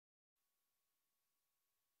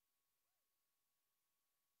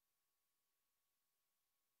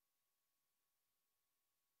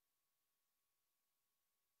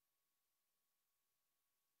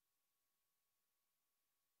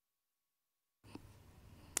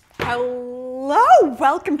Hello,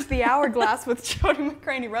 welcome to the Hourglass with Jody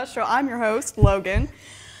McCraney Rush. I'm your host, Logan.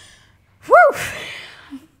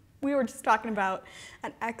 Whew! We were just talking about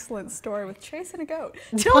an excellent story with chasing a goat.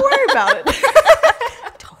 Don't worry about it.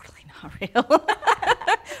 Totally not real.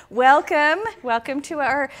 Welcome to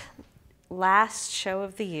our last show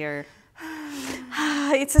of the year.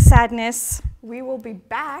 It's a sadness. We will be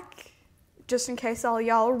back, just in case all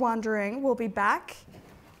y'all are wondering, we'll be back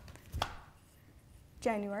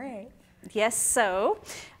January 8th. Yes, so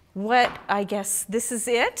I guess this is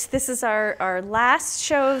it. This is our last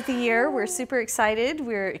show of the year. We're super excited.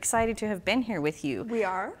 We're excited to have been here with you. We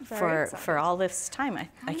are very excited. For all this time.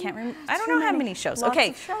 I can't remember. I don't know how many shows. Lots Okay.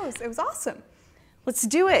 of shows. It was awesome. Let's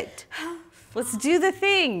do it. Let's do the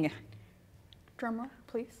thing. Drum roll,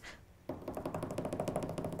 please.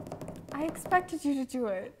 I expected you to do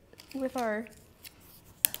it with our...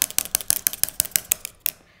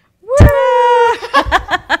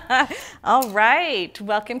 All right,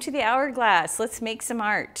 welcome to the Hourglass. Let's make some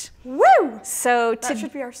art. Woo! So That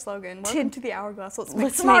should be our slogan. Welcome to the Hourglass.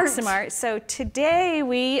 Let's make some art. So today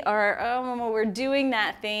we are, we're doing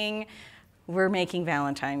that thing. We're making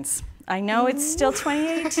Valentines. I know it's still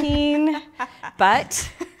 2018,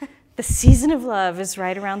 but the season of love is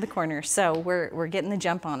right around the corner. So we're getting the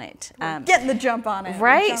jump on it. Getting the jump on it.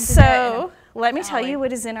 Right, so let me tell you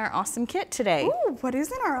what is in our awesome kit today. Ooh, what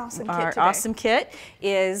is in our awesome kit today? Our awesome kit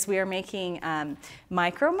is we are making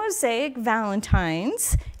Micromosaic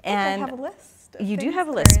Valentines. And I have a list. You do have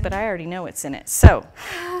a list, but I already know what's in it. So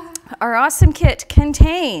our awesome kit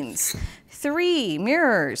contains 3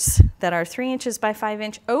 mirrors that are 3 inches by 5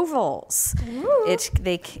 inch ovals.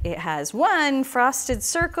 It has 1 frosted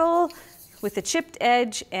circle with a chipped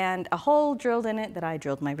edge and a hole drilled in it that I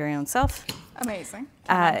drilled my very own self. Amazing.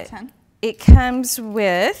 10 out of 10. It comes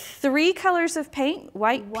with 3 colors of paint,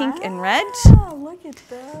 white, pink, and red. Wow, look at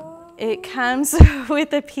those. It comes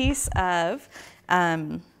with a piece of,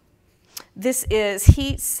 this is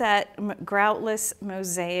heat set groutless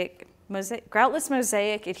mosaic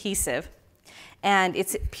adhesive. And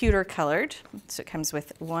it's pewter colored, so it comes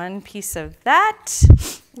with 1 piece of that.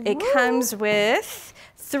 It comes with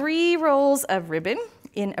 3 rolls of ribbon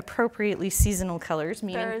in appropriately seasonal colors,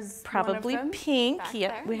 meaning probably pink.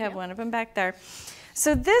 Yep, we have one of them back there.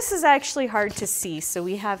 So this is actually hard to see, so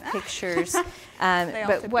we have pictures.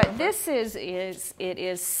 But what this is it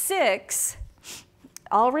is 6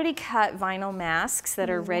 already cut vinyl masks that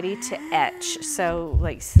are ready to etch.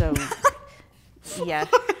 Yeah.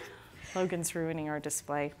 Logan's ruining our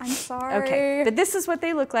display. I'm sorry. Okay, but this is what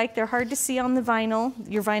they look like. They're hard to see on the vinyl.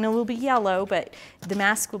 Your vinyl will be yellow, but the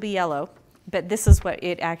mask will be yellow. But this is what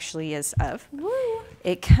it actually is of. Woo.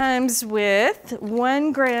 It comes with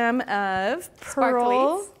 1 gram of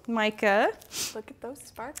pearl mica. Look at those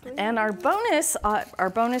sparklies. And our bonus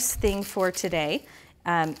thing for today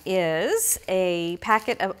is a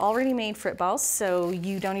packet of already made frit balls. So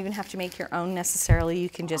you don't even have to make your own necessarily. You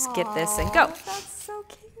can just get this and go. That's so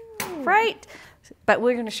cute. Right? But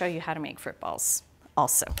we're going to show you how to make frit balls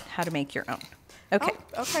also, how to make your own. Okay.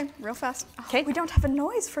 Oh, okay, real fast. Okay. We don't have a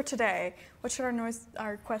noise for today. What should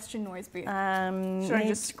our question noise be? Should I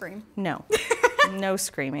just scream? No. No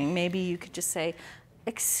screaming. Maybe you could just say,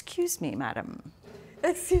 "Excuse me, madam."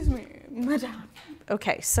 Excuse me, madame.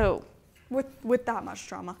 Okay, so With that much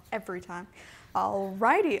drama every time.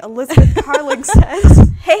 Alrighty, Elizabeth Carling says,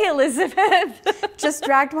 hey, Elizabeth. just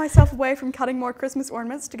dragged myself away from cutting more Christmas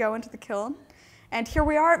ornaments to go into the kiln. And here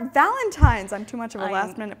we are, Valentine's. I'm too much of a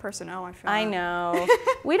last-minute person. Oh, I feel I know.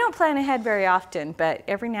 We don't plan ahead very often, but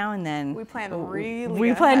every now and then we plan really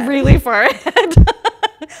We ahead. plan really far ahead.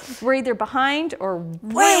 We're either behind or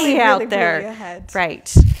way out there. Really ahead.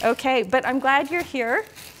 Right. Okay, but I'm glad you're here.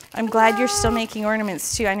 I'm glad you're still making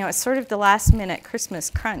ornaments too. I know it's sort of the last-minute Christmas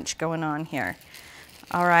crunch going on here.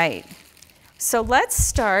 All right. So let's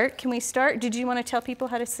start. Can we start? Did you want to tell people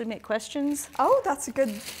how to submit questions? Oh, that's a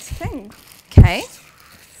good thing. Okay.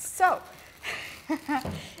 So,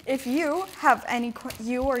 if you have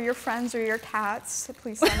you or your friends or your cats,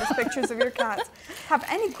 please send us pictures of your cats, have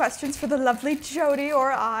any questions for the lovely Jody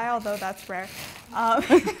or I, although that's rare,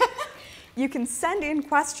 you can send in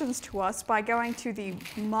questions to us by going to the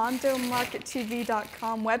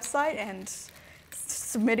mondomarkettv.com website and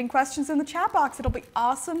submitting questions in the chat box. It'll be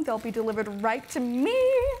awesome. They'll be delivered right to me.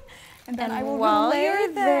 And then I will relay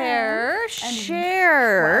them.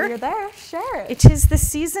 Share. While you're there, share it. It is the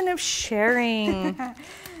season of sharing.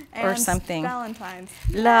 Or something. Valentine's.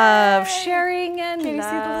 Love, Yay. sharing, and Can you love.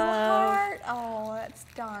 see the little heart? Oh, that's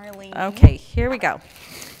darling. Okay, here we go.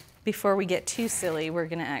 Before we get too silly, we're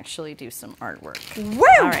going to actually do some artwork. Woo!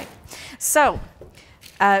 All right. So,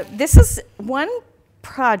 this is one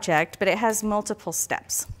project, but it has multiple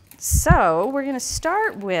steps. So we're going to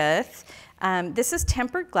start with, this is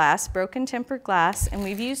tempered glass, broken tempered glass, and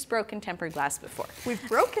we've used broken tempered glass before. We've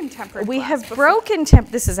broken tempered We glass have before. broken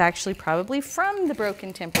this is actually probably from the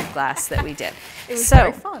broken tempered glass that we did. It was so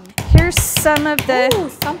very fun. Here's some of the, Ooh,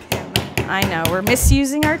 thump him. I know, we're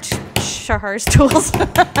misusing our Shahar's tools.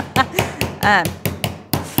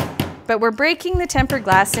 But we're breaking the tempered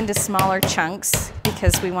glass into smaller chunks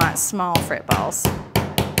because we want small frit balls.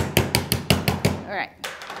 All right,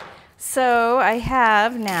 so I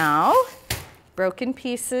have now broken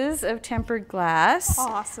pieces of tempered glass.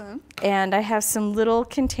 Awesome. And I have some little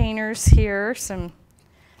containers here, some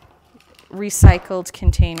recycled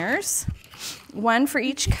containers. One for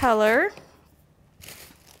each color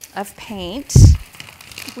of paint.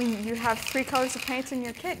 You have 3 colors of paint in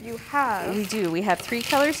your kit. You have. We do. We have 3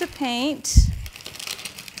 colors of paint.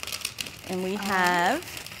 And we have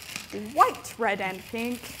white, red, and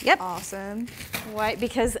pink. Yep. Awesome. white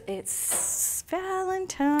because it's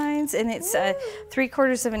Valentines and it's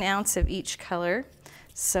 3/4 of an ounce of each color.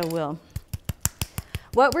 So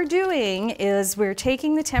what we're doing is we're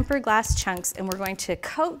taking the tempered glass chunks and we're going to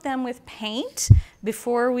coat them with paint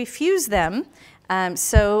before we fuse them.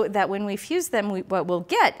 So that when we fuse them, what we'll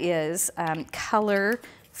get is color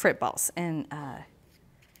frit balls. And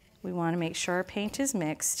we want to make sure our paint is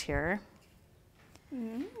mixed here.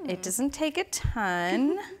 It doesn't take a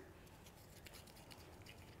ton.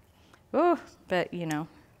 Oh, but you know,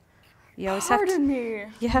 you always have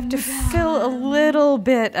to fill a little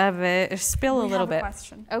bit of it, or spill a little bit.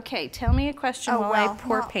 Question. Okay, tell me a question while I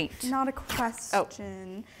pour paint. Not a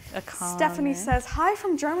question. Oh, a comment. Stephanie says, "Hi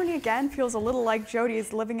from Germany again. Feels a little like Jody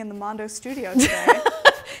is living in the Mondo studio today."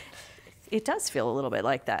 It does feel a little bit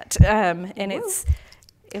like that, and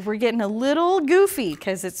we're getting a little goofy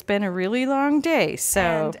because it's been a really long day. So.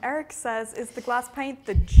 And Eric says, "Is the glass paint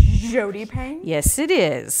the Jody paint?" Yes, it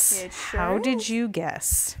is. It sure How is. did you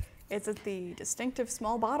guess? Is it the distinctive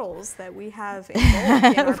small bottles that we have in bulk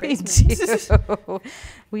in our We basement? do.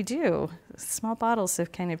 We do. Small bottles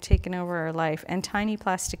have kind of taken over our life, and tiny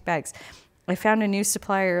plastic bags. I found a new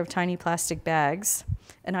supplier of tiny plastic bags,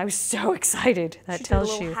 and I was so excited. That She tells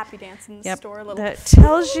did a little you. happy dance in the Yep, store. A little that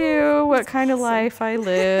tells you what kind of life I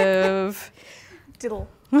live. diddle.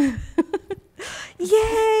 Yay!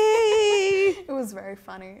 It was very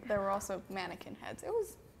funny. There were also mannequin heads. It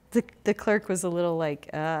was. The clerk was a little like,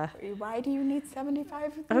 Why do you need 75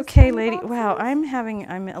 of these okay, tiny lady. boxes? Wow, I'm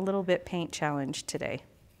a little bit paint challenged today.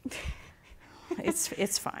 It's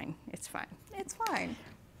fine. It's fine. It's fine.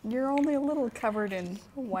 You're only a little covered in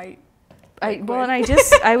white.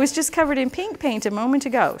 I was just covered in pink paint a moment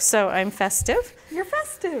ago, so I'm festive. You're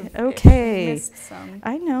festive. Okay. You missed some.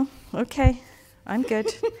 I know. Okay, I'm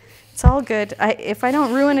good. It's all good. If I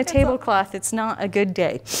don't ruin a tablecloth, it's not a good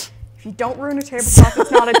day. If you don't ruin a tablecloth, it's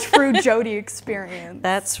not a true Jody experience.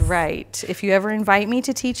 That's right. If you ever invite me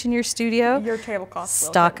to teach in your studio, Your tablecloth will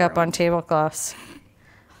stock get up on ruined. tablecloths,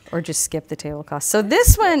 or just skip the tablecloth. So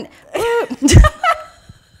this one.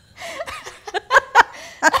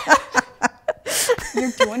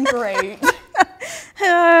 You're doing great.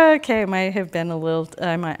 Okay, might have been a little.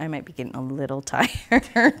 I might be getting a little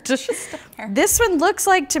tired. This one looks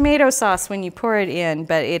like tomato sauce when you pour it in,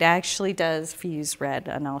 but it actually does fuse red,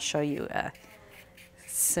 and I'll show you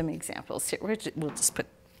some examples here. We'll just put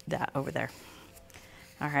that over there.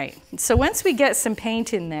 All right. So once we get some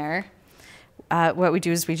paint in there, what we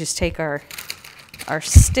do is we just take our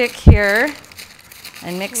stick here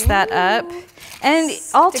and mix that up. And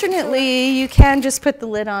alternately, you can just put the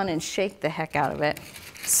lid on and shake the heck out of it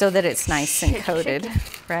so that it's nice and coated,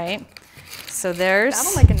 right? So there's...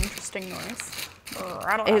 That'll make an interesting noise.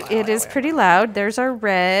 It is pretty loud. There's our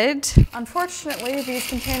red. Unfortunately, these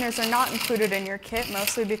containers are not included in your kit,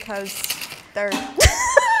 mostly because they're...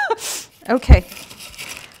 Okay.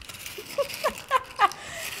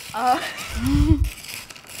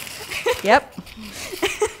 Yep.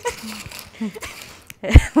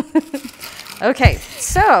 Okay,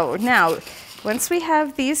 so now once we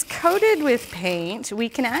have these coated with paint, we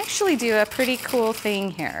can actually do a pretty cool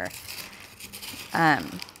thing here.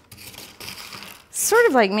 Sort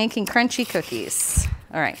of like making crunchy cookies.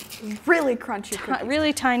 All right. Really crunchy cookies.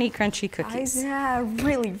 Really tiny crunchy cookies. Yeah,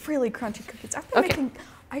 really, really crunchy cookies.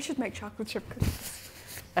 I should make chocolate chip cookies.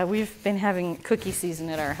 We've been having cookie season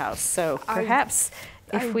at our house, so perhaps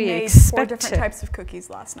I if we made expect 4 different types of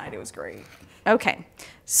cookies last night. It was great. Okay,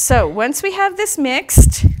 so once we have this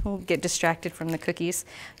mixed, we'll get distracted from the cookies.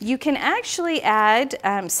 You can actually add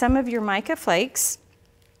some of your mica flakes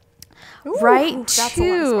Ooh, right that's to,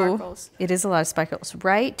 a lot of sparkles. it is a lot of sparkles,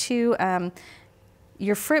 right to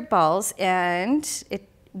your frit balls, and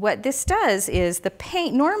what this does is the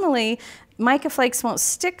paint, normally mica flakes won't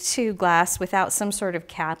stick to glass without some sort of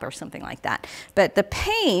cap or something like that. But the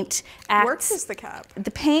paint works as the cap. The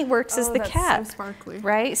paint works as the cap. So sparkly.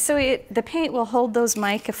 Right? So the paint will hold those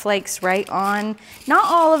mica flakes right on. Not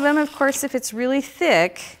all of them, of course. If it's really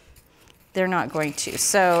thick, they're not going to.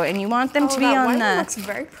 So, and you want them to be on the... It looks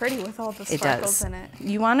very pretty with all the sparkles in it.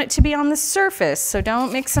 You want it to be on the surface, so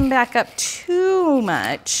don't mix them back up too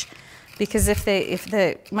much, because if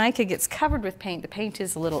the mica gets covered with paint, the paint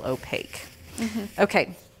is a little opaque. Mm-hmm.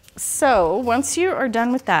 Okay, so once you are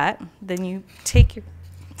done with that, then you take your,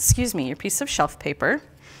 your piece of shelf paper.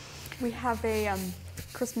 We have a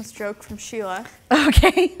Christmas joke from Sheila.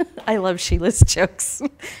 Okay, I love Sheila's jokes.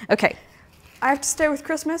 Okay. I have to stay with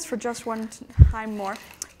Christmas for just one time more.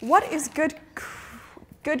 What is good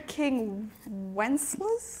King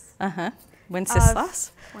Wenceslas?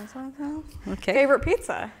 Wenceslas? Okay. Favorite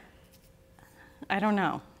pizza? I don't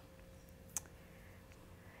know.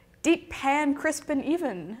 Deep pan, crisp and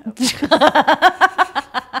even.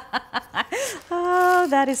 Oh,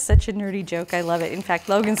 that is such a nerdy joke. I love it. In fact,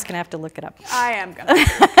 Logan's going to have to look it up. I am going to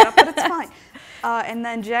look it up, but it's fine. And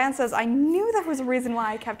then Jan says, I knew there was a reason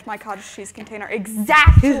why I kept my cottage cheese container.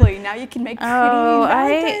 Exactly. Now you can make pretty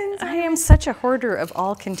Valentines. I am such a hoarder of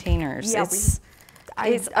all containers. Yeah,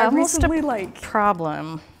 it's almost a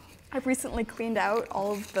problem. I've recently cleaned out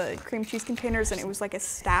all of the cream cheese containers, and it was like a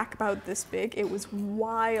stack about this big. It was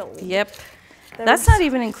wild. Yep. That's not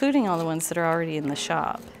even including all the ones that are already in the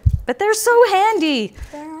shop. But they're so handy.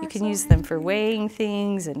 You can use them for weighing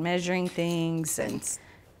things and measuring things and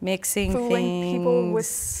mixing fooling people with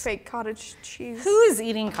fake cottage cheese. Who is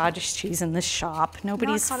eating cottage cheese in the shop?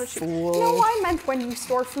 Nobody's fooled. No, I meant when you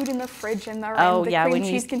store food in the fridge and they're in the cream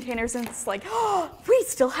cheese containers, and it's like, oh, we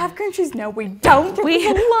still have cream cheese. No, we don't. We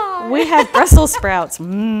have Brussels sprouts.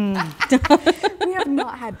 Mm. We have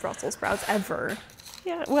not had Brussels sprouts ever.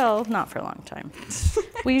 Yeah, well, not for a long time.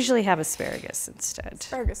 We usually have asparagus instead.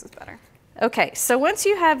 Asparagus is better. Okay, so once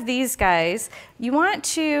you have these guys, you want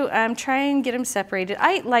to try and get them separated.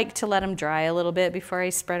 I like to let them dry a little bit before I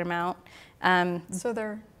spread them out. So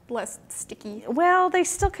they're less sticky? Well, they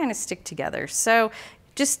still kind of stick together. So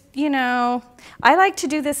just, I like to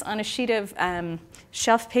do this on a sheet of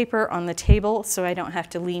shelf paper on the table so I don't have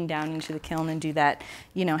to lean down into the kiln and do that,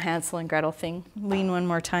 Hansel and Gretel thing. Lean one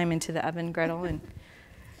more time into the oven, Gretel, and...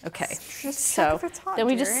 Okay, so then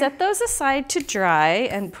we just set those aside to dry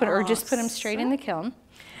and just put them straight in the kiln.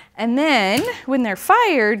 And then when they're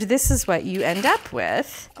fired, this is what you end up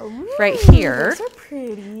with right here. Those are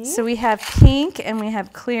pretty. So we have pink and we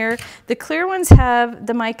have clear. The clear ones have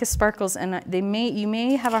the mica sparkles, and you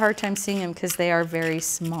may have a hard time seeing them because they are very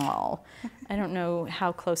small. I don't know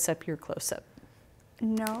how close up your close up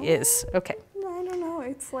is. Okay. No, I don't know.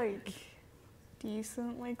 It's like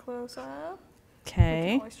decently close up. Okay. We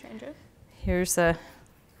can always change it. Here's a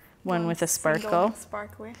one with a sparkle.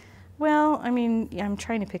 Sparkly. Well, I mean, I'm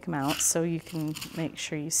trying to pick them out so you can make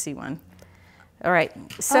sure you see one. All right.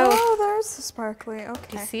 So. Oh, there's the sparkly.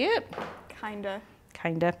 Okay. You see it? Kinda.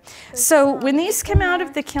 So when these come out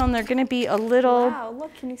of the kiln, they're going to be a little. Wow!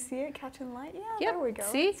 Look, can you see it catching light? Yeah. Yep. There we go.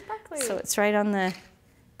 See? Sparkly. So it's right on the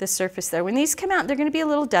surface there. When these come out, they're going to be a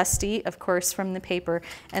little dusty, of course, from the paper,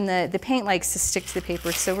 and the paint likes to stick to the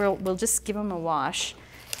paper, so we'll just give them a wash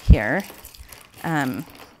here.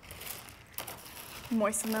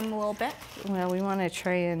 Moisten them a little bit. Well, we want to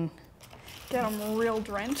try and get them real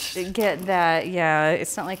drenched. Get that, yeah.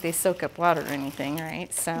 It's not like they soak up water or anything,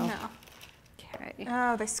 right? So. No. Okay.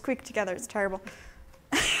 Oh, they squeak together. It's terrible.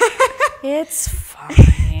 It's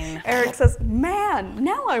fine. Eric says, man,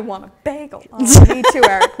 now I want a bagel. Oh, me too,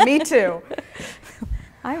 Eric. Me too.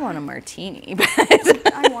 I want a martini.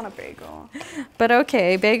 I want a bagel. But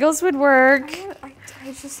okay, bagels would work.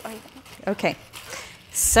 Okay.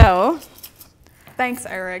 So. Thanks,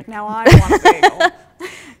 Eric. Now I want a bagel.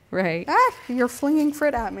 Right. Ah, you're flinging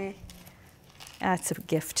frit at me. That's a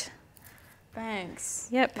gift. Thanks.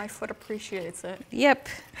 Yep. My foot appreciates it. Yep.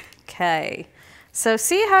 Okay. So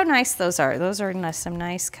see how nice those are. Those are some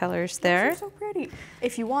nice colors there. Those are so pretty.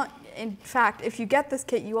 If you want, in fact, if you get this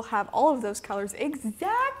kit, you will have all of those colors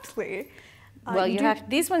exactly. Well,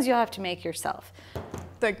 these ones you'll have to make yourself.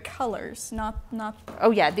 The colors, not.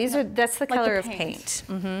 Oh yeah, that's the color of paint.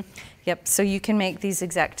 Mm-hmm. Yep. So you can make these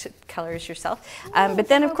exact colors yourself. But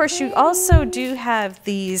then of course you also do have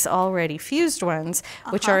these already fused ones,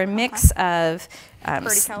 which are a mix of.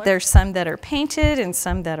 There's some that are painted and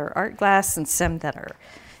some that are art glass and some that are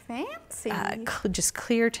fancy. Just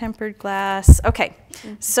clear tempered glass. Okay.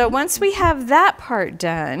 So once we have that part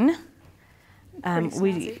done,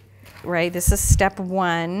 right? This is step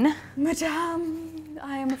 1. Madame,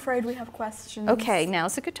 I am afraid we have questions. Okay,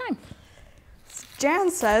 now's a good time.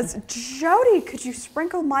 Jan says, Jody, could you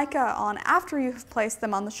sprinkle mica on after you've placed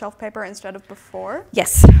them on the shelf paper instead of before?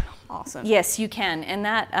 Yes. Awesome. Yes, you can. And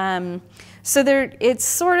that, so it's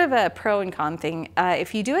sort of a pro and con thing.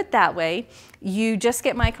 If you do it that way, you just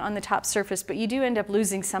get mica on the top surface, but you do end up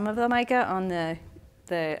losing some of the mica on the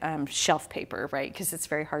shelf paper, right? Because it's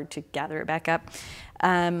very hard to gather it back up.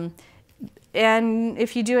 And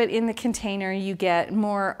if you do it in the container, you get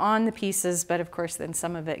more on the pieces, but of course then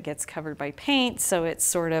some of it gets covered by paint, so it's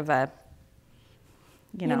sort of a,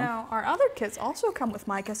 you know. Our other kits also come with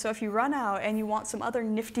mica, so if you run out and you want some other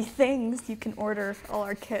nifty things, you can order all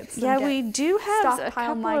our kits. Yeah, we do have a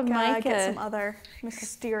stockpile couple of mica. Get some other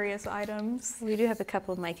mysterious items. We do have a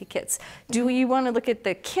couple of mica kits. Do you want to look at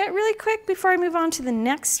the kit really quick before I move on to the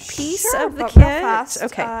next piece of the but kit? Real fast,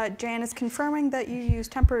 okay. Jan is confirming that you use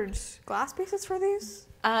tempered glass pieces for these?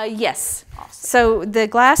 Yes. Awesome. So the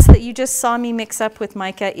glass that you just saw me mix up with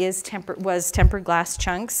mica was tempered glass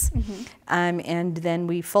chunks. And then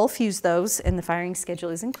we full fuse those, and the firing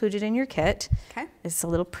schedule is included in your kit. Okay. It's a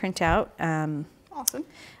little printout. Awesome.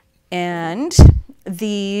 And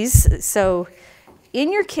these, so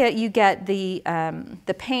in your kit you get the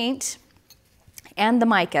paint and the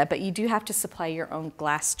mica, but you do have to supply your own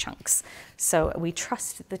glass chunks. So we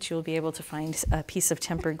trust that you'll be able to find a piece of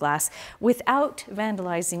tempered glass without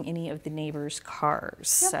vandalizing any of the neighbors'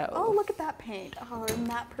 cars. Yep. So, oh, look at that paint. Oh, isn't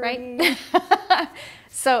that pretty? right?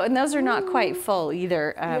 So, and those are not quite full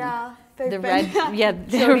either. Yeah, they've the been, red,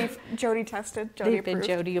 yeah, Jody tested, Jody they've approved. been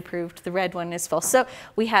Jody approved. The red one is full. So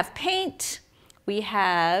we have paint, we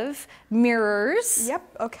have mirrors.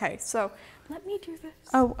 Yep, okay, so let me do this.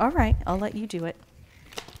 Oh, all right, I'll let you do it.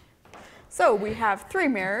 So we have 3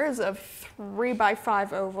 mirrors of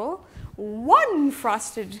 3x5 oval, 1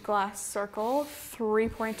 frosted glass circle,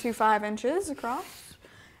 3.25 inches across,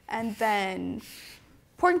 and then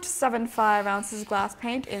 0.75 ounces glass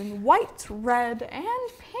paint in white, red,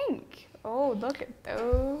 and pink. Oh, look at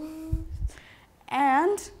those.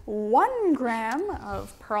 And 1 gram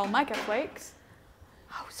of pearl mica flakes.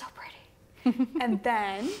 Oh, so pretty. And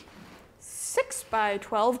then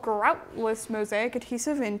 6x12 groutless mosaic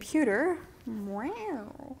adhesive in pewter.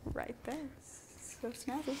 Wow, right there. So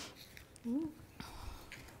snazzy. Ooh.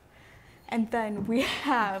 And then we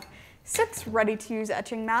have 6 ready-to-use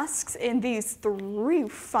etching masks in these 3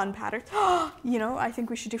 fun patterns. You know, I think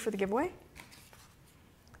we should do for the giveaway.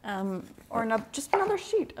 Or just another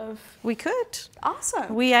sheet of. We could.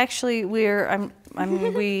 Awesome. We actually we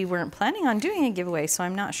weren't planning on doing a giveaway, so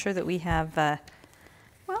I'm not sure that we have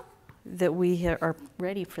that we are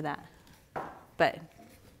ready for that. But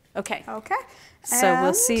okay. Okay. So and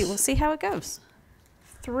we'll see how it goes.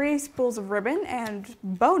 3 spools of ribbon and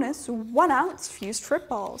bonus 1 ounce fused frit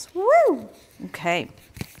balls. Woo! Okay.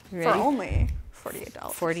 For only $48.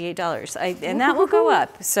 $48. And that will go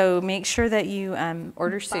up. So make sure that you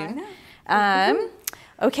order soon.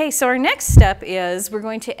 Okay, so our next step is we're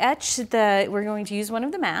going to use one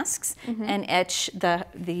of the masks and etch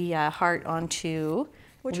the heart onto.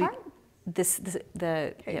 Which heart? This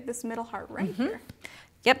middle heart right here.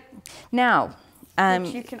 Yep. Now,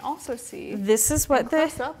 which you can also see. This is what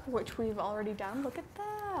close up, which we've already done. Look at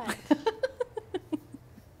that.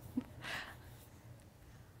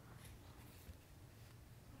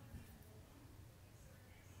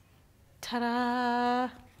 Ta-da!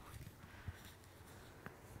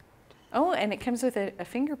 Oh, and it comes with a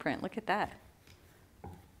fingerprint. Look at that.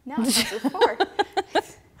 Now it comes with 4.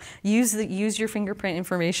 Use your fingerprint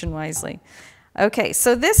information wisely. Okay,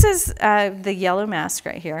 so this is the yellow mask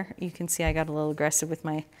right here. You can see I got a little aggressive with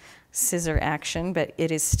my scissor action, but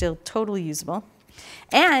it is still totally usable.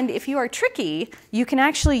 And if you are tricky, you can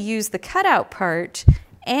actually use the cutout part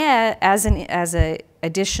as an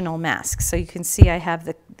additional mask. So you can see I have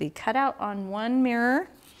the cutout on one mirror,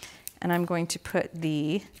 and I'm going to put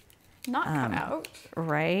the not cut out.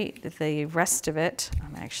 Right, the rest of it,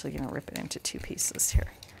 I'm actually going to rip it into 2 pieces here.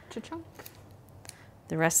 Cha-chunk.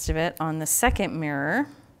 The rest of it on the second mirror.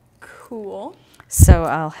 Cool. So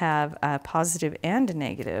I'll have a positive and a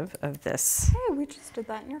negative of this. Hey, we just did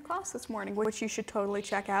that in your class this morning, which you should totally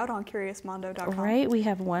check out on curiousmondo.com. Right, we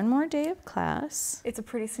have one more day of class. It's a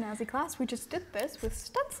pretty snazzy class. We just did this with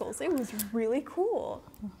stencils. It was really cool.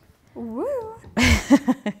 Woo!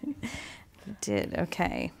 You did,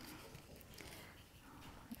 okay.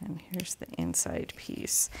 And here's the inside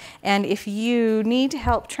piece. And if you need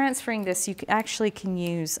help transferring this, you actually can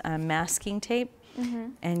use masking tape.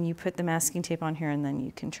 And you put the masking tape on here, and then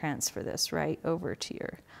you can transfer this right over to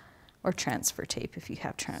your or transfer tape if you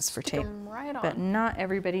have transfer tape. Right on. But not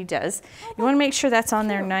everybody does. You want to make sure that's on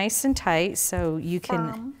there nice and tight so you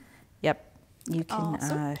can, yep, you can,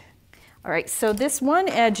 Awesome. all right, so this one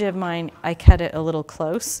edge of mine, I cut it a little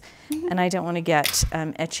close and I don't want to get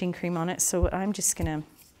etching cream on it. So I'm just going to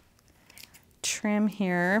trim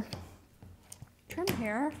here. Trim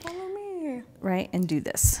here, follow me. Right, and do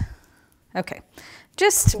this. Okay,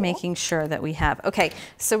 just making sure that we have, okay,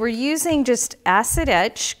 so we're using just acid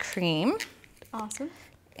etch cream. Awesome.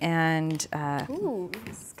 And, Ooh,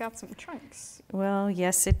 it's got some chunks. well,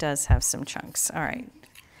 yes, it does have some chunks. All right.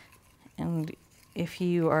 And if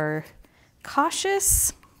you are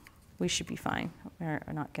cautious, we should be fine. We're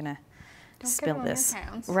not going to spill this.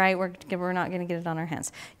 Right, we're not going to get it on our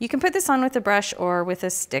hands. You can put this on with a brush or with a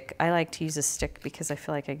stick. I like to use a stick because I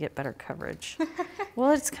feel like I get better coverage.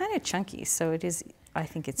 Well, it's kind of chunky, so it is, I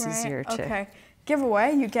think it's easier to... Okay,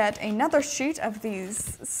 giveaway, you get another sheet of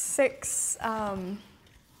these 6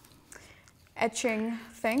 etching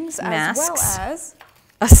things, Masks. as well as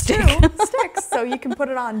A stick. 2 sticks, so you can put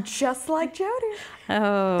it on just like Jody.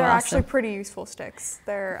 Oh, They're awesome. actually pretty useful sticks.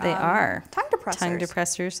 They're They are. tongue depressors. Tongue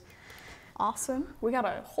depressors. Awesome. We got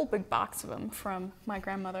a whole big box of them from my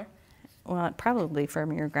grandmother. Well, probably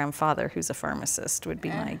from your grandfather, who's a pharmacist, would be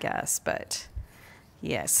my guess, but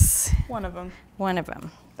yes. One of them. One of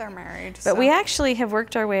them. They're married. But we actually have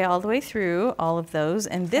worked our way all the way through all of those,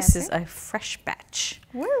 and this is a fresh batch.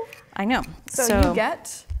 Woo. I know. So you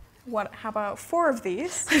get, how about 4 of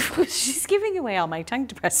these? She's giving away all my tongue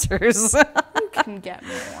depressors. You can get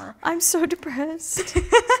more. I'm so depressed.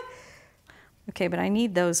 Okay, but I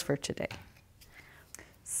need those for today.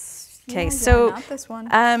 Okay, so not this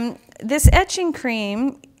one. this etching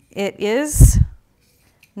cream, it is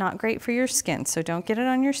not great for your skin, so don't get it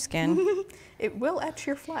on your skin. It will etch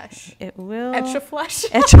your flesh. It will Etch your flesh.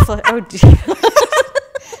 etch your flesh. Oh, dear.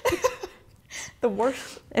 The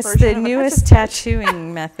worst. It's the newest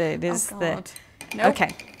tattooing method. Is God. Nope. Okay?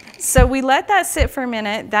 So we let that sit for a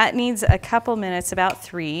minute. That needs a couple minutes, about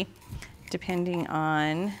 3, depending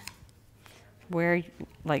on where,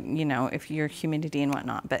 like, you know, if your humidity and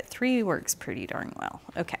whatnot. But 3 works pretty darn well.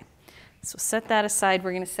 Okay. So set that aside.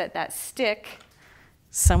 We're going to set that stick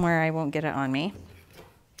somewhere I won't get it on me.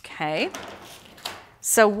 Okay.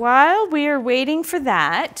 So while we are waiting for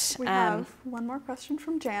that, We have one more question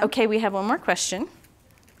from Jan. okay, we have one more question.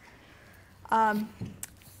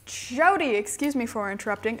 Jody, excuse me for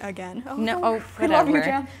interrupting again. Oh, No, no, oh, we love you,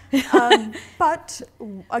 whatever. Jan. But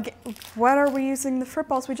again, what are we using the frit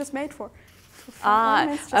balls we just made for? For fun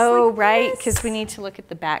ornaments, just Oh, like right, this. because we need to look at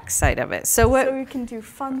the back side of it. So what So we can do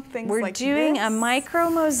fun things we're like doing this. a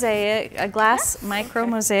micromosaic, a glass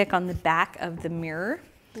micromosaic on the back of the mirror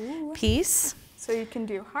piece. So you can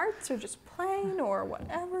do hearts or just plain or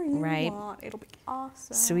whatever you Right. want. It'll be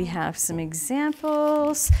awesome. So we have some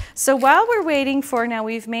examples. So while we're waiting for, now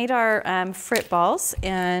we've made our frit balls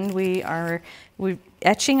and we're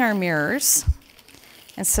etching our mirrors.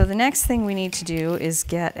 And so the next thing we need to do is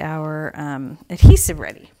get our adhesive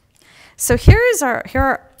ready. So here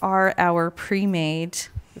are our pre-made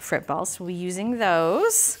frit balls. We'll be using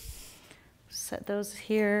those. Set those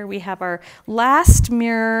here. We have our last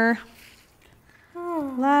mirror,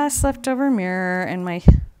 last leftover mirror, and my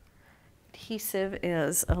adhesive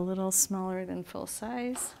is a little smaller than full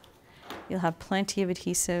size. You'll have plenty of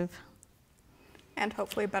adhesive. And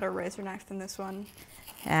hopefully a better razor knife than this one.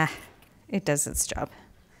 Ah, it does its job.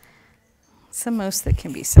 It's the most that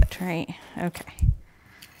can be said, right? Okay.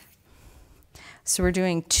 So we're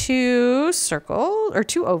doing 2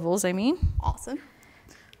 ovals, I mean. Awesome.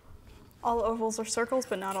 All ovals are circles,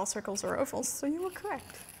 but not all circles are ovals, so you were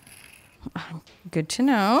correct. Good to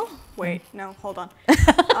know. Wait, no, hold on.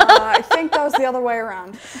 I think that was the other way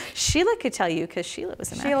around. Sheila could tell you because Sheila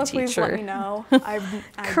was a math Sheila, teacher. please let me know. I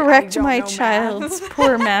Correct don't my know child's math.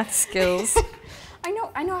 poor math skills. I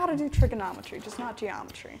know how to do trigonometry, just not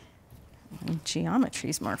geometry.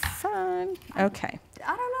 Geometry's more fun. Okay,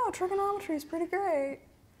 I don't know, trigonometry is pretty great.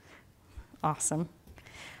 awesome.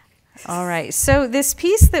 All right, so this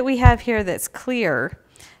piece that we have here that's clear,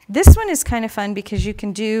 this one is kind of fun because you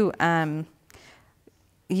can do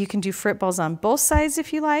frit balls on both sides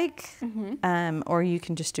if you like, or you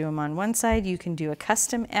can just do them on one side. You can do a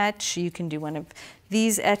custom etch. You can do one of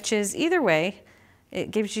these etches. Either way,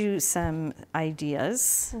 it gives you some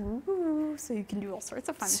ideas. Ooh, so you can do all sorts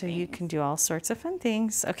of fun things. So you can do all sorts of fun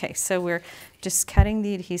things. Okay, so we're just cutting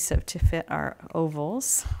the adhesive to fit our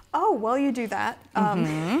ovals. Oh, well, you do that.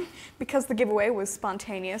 Because the giveaway was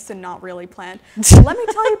spontaneous and not really planned. Let me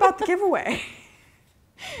tell you about the giveaway.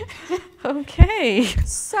 Okay.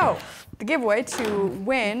 So, the giveaway to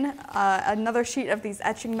win another sheet of these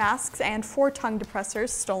etching masks and 4 tongue depressors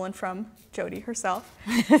stolen from Jody herself.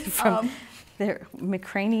 From their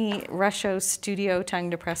McCraney Rusho Studio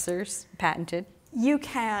tongue depressors, patented. You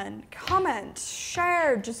can comment,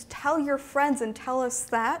 share, just tell your friends and tell us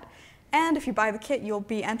that. And if you buy the kit, you'll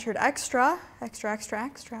be entered extra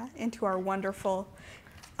into our wonderful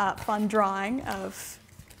fun drawing of,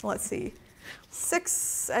 let's see,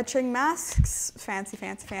 6 etching masks. Fancy.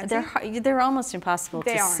 They're almost impossible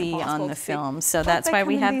to see on the film, so that's why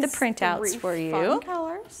we have the printouts for you. Fun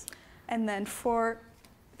colors. And then for,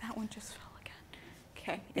 that one just fell again.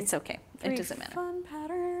 Okay. It's okay. It doesn't matter. Fun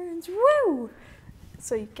patterns. Woo!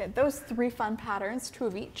 So you get those 3 fun patterns, 2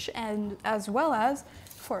 of each, and as well as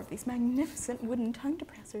 4 of these magnificent wooden tongue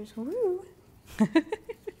depressors. Woo!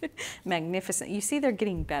 Magnificent. You see, they're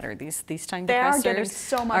getting better. These tongue They are depressors getting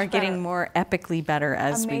so much are getting better. more epically better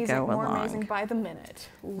as we go More along. amazing by the minute.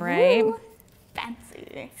 Right? Woo!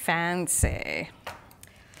 Fancy. Fancy.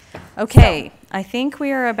 Okay, I think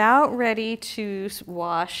we are about ready to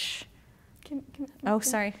wash.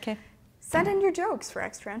 Sorry. Okay. Send in your jokes for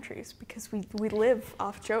extra entries because we live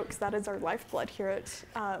off jokes. That is our lifeblood here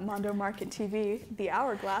at Mondo Market TV, The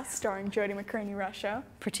Hourglass, starring Jody McCraney Rusho.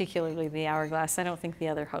 Particularly the Hourglass. I don't think the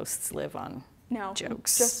other hosts live on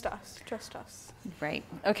jokes. Just us. Right.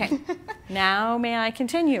 Okay. Now may I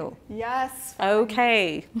continue? Yes. Fine.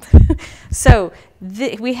 Okay. So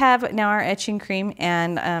we have now our etching cream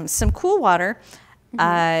and some cool water.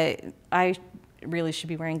 I really should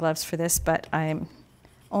be wearing gloves for this, but I'm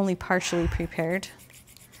only partially prepared.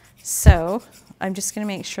 So I'm just going to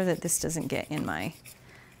make sure that this doesn't get in my...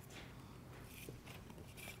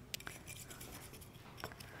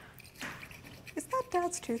 Is that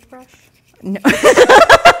Dad's toothbrush? No.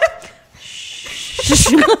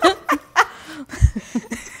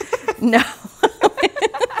 No.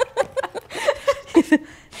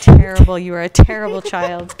 Terrible. You are a terrible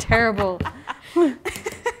child. Terrible.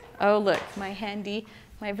 Oh, look, my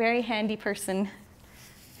very handy person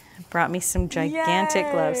brought me some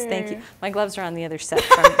gigantic gloves. Thank you. My gloves are on the other set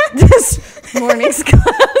from this morning's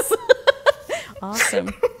class.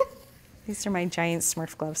 Awesome. These are my giant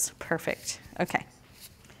Smurf gloves. Perfect. Okay.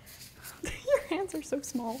 Your hands are so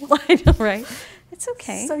small. I know, right? It's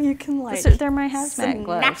okay. So you can like they're my hazmat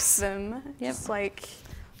gloves. Snap them. Yep. Just like.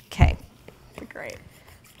 Okay. Great.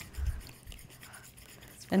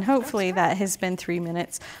 And hopefully that has been 3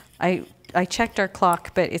 minutes. I checked our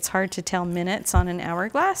clock, but it's hard to tell minutes on an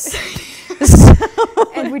hourglass.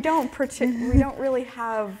 And we don't really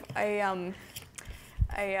have a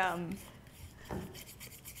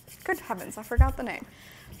good heavens, I forgot the name.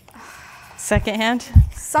 Secondhand?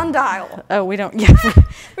 Sundial. Oh, we don't. Yeah.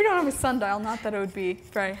 We don't have a sundial. Not that it would be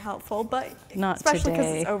very helpful, but Not especially because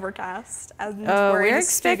today. it's overcast. As We're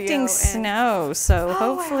expecting snow, so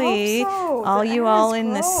hopefully all you all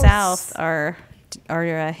in the gross. south are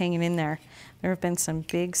hanging in there. There have been some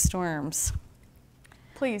big storms.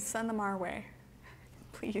 Please send them our way.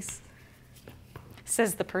 Please.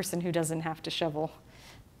 Says the person who doesn't have to shovel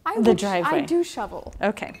I driveway. I do shovel.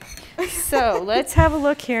 Okay, so let's have a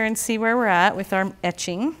look here and see where we're at with our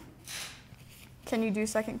etching. Can you do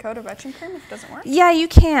second coat of etching cream if it doesn't work? Yeah, you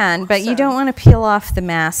can, but you don't want to peel off the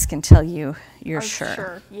mask until you're sure.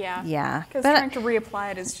 Sure, yeah. Yeah. Because trying to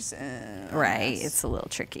reapply it is just right, it's a little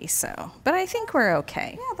tricky, so. But I think we're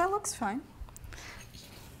okay. Yeah, that looks fine.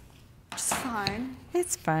 Just fine.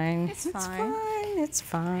 It's fine. It's fine. It's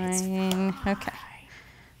fine. Okay.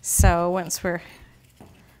 So once we're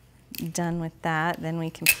done with that, then we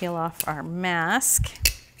can peel off our mask.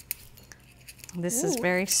 This is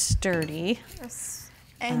very sturdy. Yes.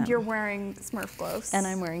 And you're wearing Smurf gloves. And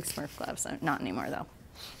I'm wearing Smurf gloves. Not anymore, though.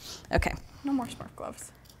 Okay. No more Smurf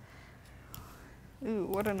gloves. Ooh,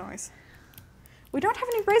 what a noise. We don't have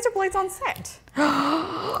any razor blades on set.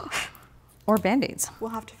 Or Band-Aids.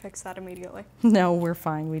 We'll have to fix that immediately. No, we're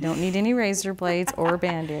fine. We don't need any razor blades or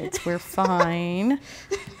Band-Aids. We're fine.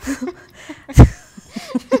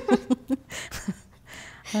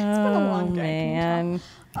 It's been a long day. Man.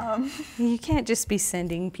 You can't just be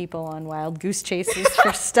sending people on wild goose chases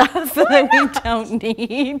for stuff that we don't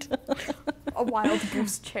need. A wild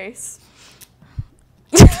goose chase.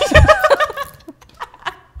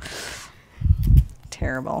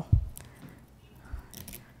 Terrible.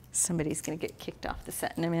 Somebody's going to get kicked off the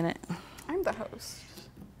set in a minute. I'm the host.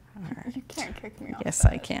 All right. You can't kick me off. Yes,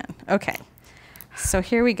 I can. Okay. So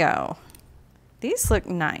here we go. These look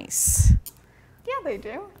nice. Yeah, they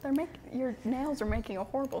do. Your nails are making a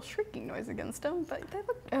horrible shrieking noise against them, but they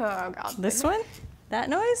look. Oh God. This one? That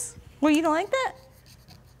noise? Well, you don't like that?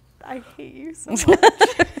 I hate you so much.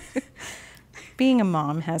 being a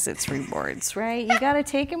mom has its rewards, right? You got to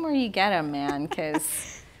take them where you get them, man,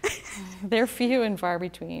 because they're few and far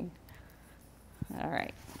between. All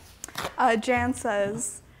right. Jan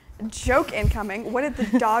says, joke incoming. What did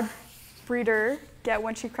the dog breeder get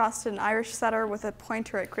when she crossed an Irish setter with a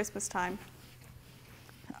pointer at Christmas time?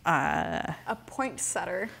 A point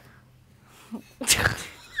setter.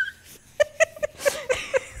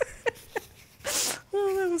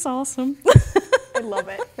 Oh, that was awesome. I love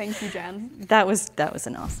it. Thank you, Jen. That was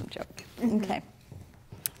an awesome joke. Okay.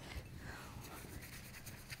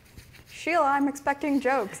 Sheila, I'm expecting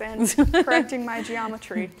jokes and correcting my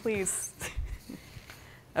geometry, please.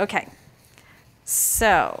 Okay.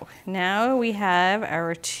 So now we have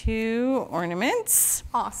our 2 ornaments.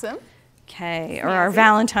 Awesome. Okay, or our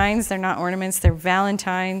Valentines. They're not ornaments, they're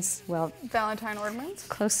Valentines. Well, Valentine ornaments.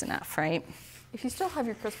 close enough, right? If you still have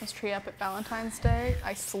your Christmas tree up at Valentine's Day,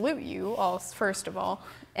 I salute you all, first of all.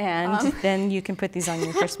 And then you can put these on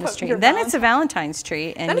your Christmas tree. your Then it's a Valentine's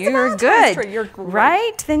tree, and Then it's a you're Valentine's good, tree. You're great.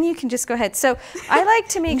 right? Then you can just go ahead. So I like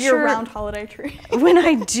to make sure Year-round holiday tree. when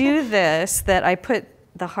I do this that I put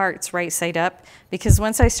the hearts right side up, because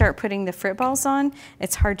once I start putting the frit balls on,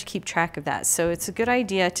 it's hard to keep track of that. So it's a good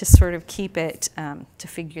idea to sort of keep it, to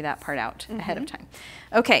figure that part out ahead of time.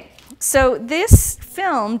 Okay, so this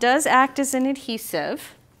film does act as an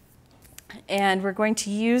adhesive, and we're going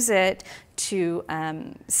to use it to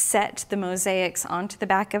set the mosaics onto the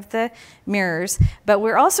back of the mirrors, but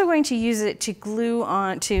we're also going to use it to glue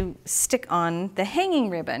on, to stick on the hanging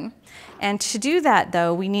ribbon. And to do that,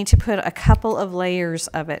 though, we need to put a couple of layers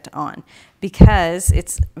of it on because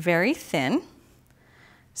it's very thin.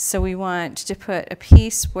 So we want to put a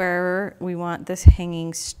piece where we want this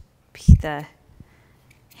the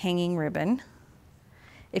hanging ribbon.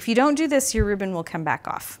 If you don't do this, your ribbon will come back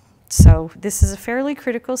off. So this is a fairly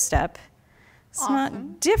critical step. It's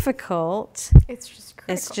not difficult. It's just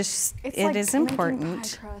critical. It's just, it's it like is making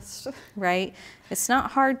important, pie crust. right? It's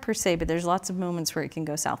not hard per se, but there's lots of moments where it can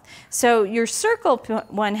go south. So your circle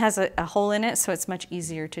one has a hole in it, so it's much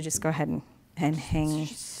easier to just go ahead and hang.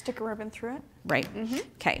 Just stick a ribbon through it. Right.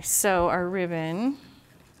 Okay, so our ribbon.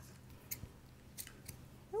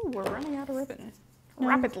 Ooh, we're running out of ribbon.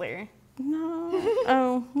 Rapidly. No.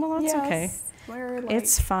 Oh, well, that's okay. We're like,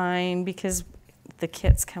 It's fine because the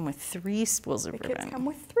kits come with 3 spools of the ribbon. kits come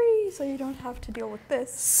with 3, so you don't have to deal with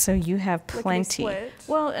this. So you have plenty. Lickety-split.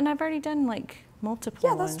 Well, and I've already done like multiple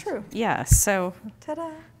Yeah, that's ones. true. Yeah, so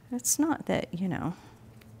Ta-da. it's not that, you know,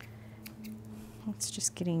 it's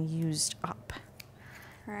just getting used up.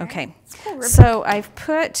 All right. Okay, Cool ribbon. so I've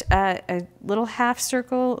put a little half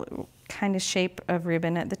circle kind of shape of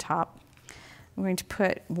ribbon at the top. I'm going to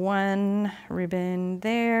put 1 ribbon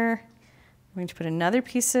there. I'm going to put another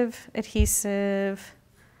piece of adhesive.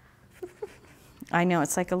 I know,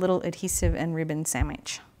 it's like a little adhesive and ribbon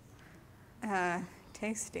sandwich.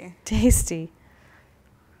 Tasty. Tasty.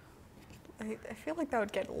 I feel like that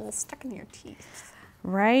would get a little stuck in your teeth.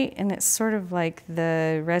 Right? And it's sort of like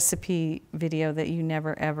the recipe video that you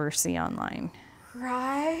never ever see online.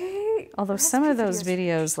 Right? Although some of those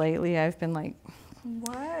videos lately I've been like,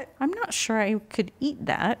 What? I'm not sure I could eat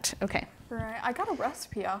that. Okay. Right. I got a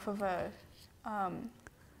recipe off of a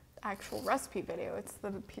actual recipe video. It's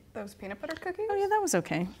those peanut butter cookies. Oh yeah, that was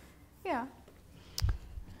okay. Yeah.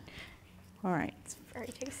 All right. It's very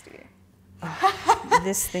tasty.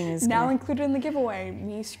 This thing is Now gonna... included in the giveaway,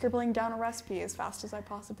 me scribbling down a recipe as fast as I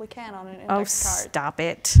possibly can on an index Oh, card. stop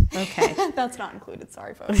it. Okay. That's not included.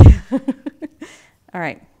 Sorry, folks. All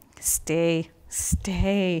right. Stay.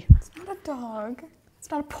 Stay. It's not a dog. It's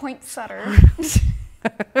not a poinsettia.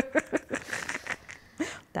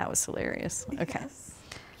 That was hilarious. Okay. Yes.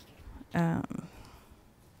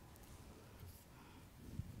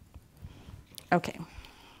 Okay.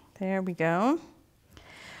 There we go.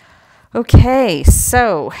 Okay,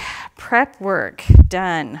 so prep work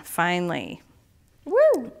done finally.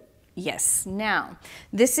 Woo! Yes. Now,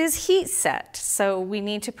 this is heat set, so we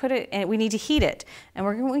need to put it, and we need to heat it, and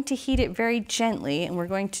we're going to heat it very gently, and we're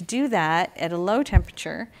going to do that at a low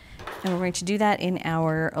temperature, and we're going to do that in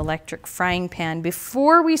our electric frying pan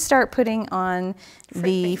before we start putting on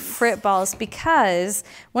the frit balls, because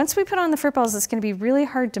once we put on the frit balls, it's going to be really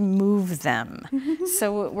hard to move them.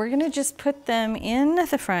 So we're going to just put them in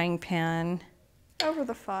the frying pan. Over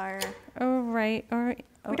the fire. Oh, right. Or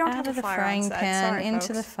We don't out have of a the fire frying on set. pan Sorry, into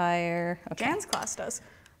folks. the fire. Okay. Jan's class does.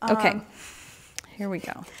 Okay. Here we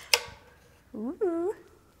go. Ooh.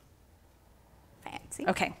 Fancy.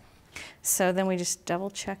 Okay. So then we just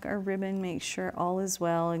double check our ribbon, make sure all is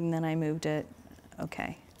well, and then I moved it.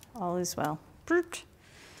 Okay. All is well.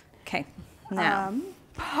 Okay. Now.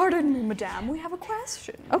 Pardon me, madame. We have a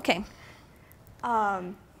question. Okay.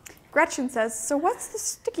 Gretchen says, so what's the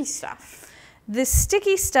sticky stuff? The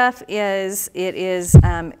sticky stuff is,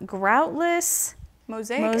 groutless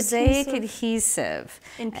mosaic adhesive.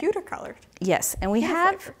 In pewter colored. Yes, and we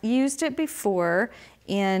have used it before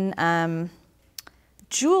in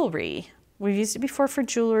jewelry. We've used it before for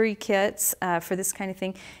jewelry kits, for this kind of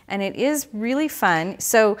thing, and it is really fun.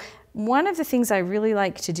 So one of the things I really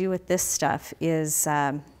like to do with this stuff is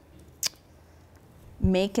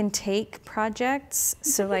make and take projects.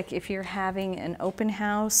 So like if you're having an open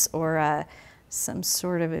house or some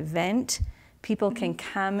sort of event, people can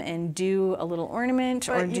come and do a little ornament,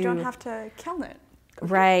 but you don't have to kiln it.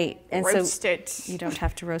 Right. And roast it. You don't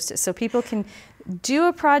have to roast it. So people can do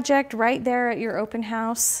a project right there at your open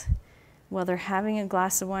house while they're having a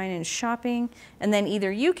glass of wine and shopping. And then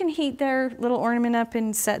either you can heat their little ornament up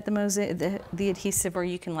and set the adhesive, or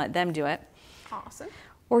you can let them do it. Awesome.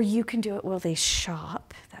 Or you can do it while they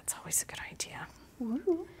shop. That's always a good idea.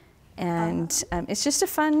 Ooh. And it's just a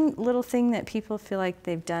fun little thing that people feel like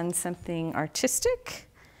they've done something artistic,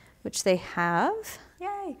 which they have.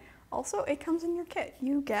 Yay. Also, it comes in your kit.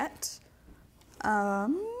 You get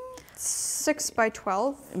 6 by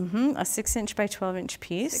 12. A 6-inch by 12-inch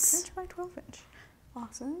piece. 6-inch by 12-inch.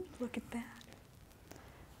 Awesome. Look at that.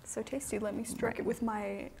 So tasty. Let me strike it with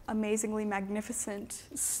my amazingly magnificent,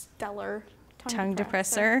 stellar tongue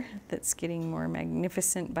depressor. That's getting more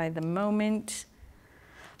magnificent by the moment.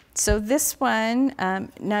 So this one,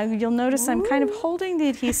 now you'll notice I'm kind of holding the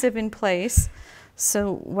adhesive in place.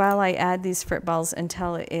 So while I add these frit balls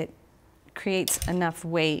until it creates enough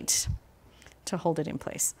weight to hold it in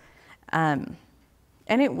place. And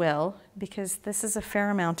it will, because this is a fair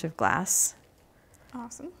amount of glass.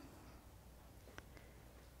 Awesome.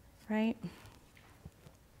 Right?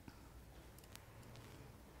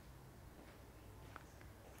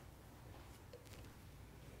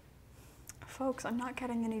 Folks, I'm not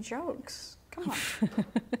getting any jokes. Come on.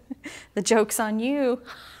 The joke's on you.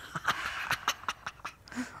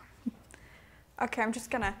 Okay, I'm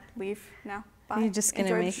just gonna leave now. Bye. You're just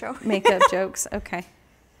gonna make up jokes. Okay.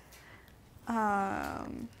 I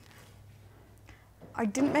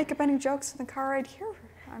didn't make up any jokes in the car ride here.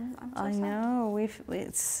 I'm so I sad. know.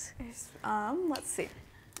 Let's see.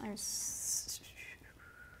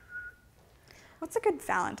 What's a good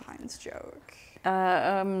Valentine's joke?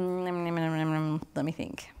 Let me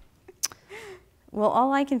think. Well,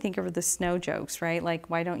 all I can think of are the snow jokes, right? Like,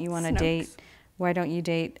 why don't you want to date? Why don't you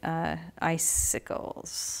date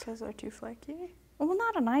icicles? Because they're too flaky. Well,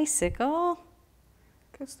 not an icicle.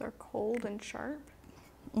 Because they're cold and sharp.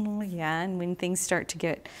 Oh, yeah, and when things start to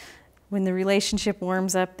get, when the relationship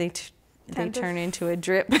warms up, they turn into a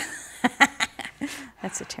drip.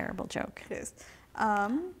 That's a terrible joke. It is.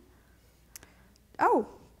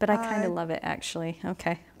 But I kind of love it, actually.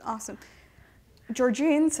 Okay. Awesome.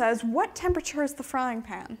 Georgine says, what temperature is the frying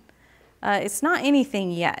pan? It's not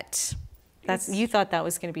anything yet. You thought that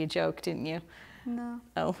was going to be a joke, didn't you? No.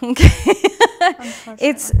 Oh,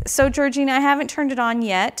 okay. So Georgine, I haven't turned it on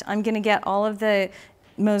yet. I'm going to get all of the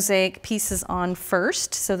mosaic pieces on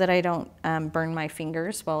first so that I don't burn my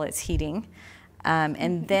fingers while it's heating.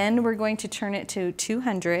 And then we're going to turn it to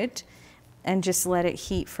 200 and just let it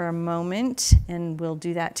heat for a moment, and we'll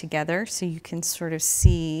do that together so you can sort of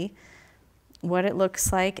see what it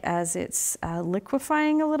looks like as it's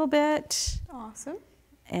liquefying a little bit. Awesome.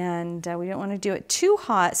 And we don't want to do it too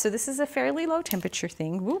hot. So this is a fairly low temperature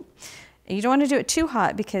thing. Woo. You don't want to do it too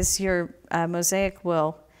hot because your mosaic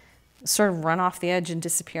will sort of run off the edge and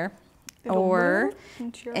disappear.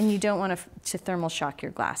 And you don't want to thermal shock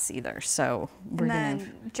your glass either. So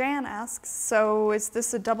Jan asks, so is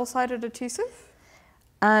this a double-sided adhesive?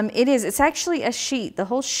 It is. It's actually a sheet. The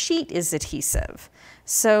whole sheet is adhesive.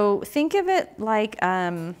 So think of it like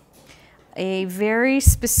a very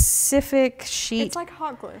specific sheet. It's like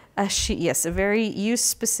hot glue. A sheet, yes, a very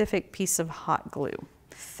use-specific piece of hot glue.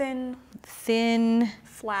 Thin,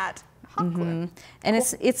 flat hot glue. And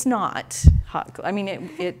it's not hot glue. I mean,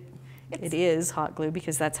 it is hot glue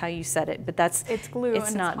because that's how you set it, but it's glue.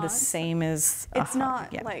 It's not the same as it's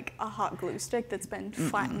not like a hot glue stick that's been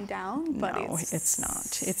flattened down. But no, it's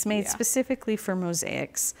not. It's made specifically for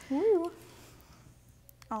mosaics. Ooh.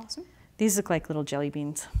 Awesome. These look like little jelly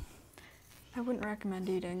beans. I wouldn't recommend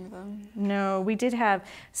eating them. No, we did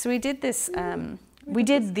this. We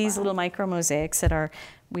did these little micromosaics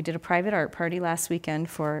we did a private art party last weekend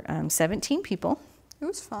for 17 people. It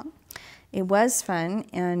was fun. It was fun,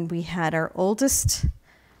 and we had our oldest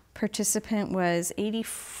participant was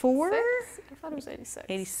 84. I thought it was 86.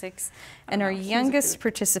 86. And our youngest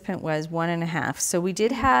participant was 1.5. So we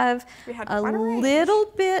did have a little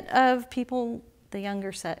bit of people the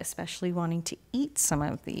younger set especially wanting to eat some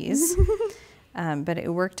of these. But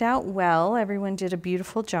it worked out well. Everyone did a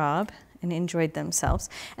beautiful job and enjoyed themselves.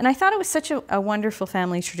 And I thought it was such a wonderful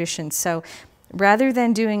family tradition. So rather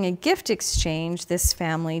than doing a gift exchange, this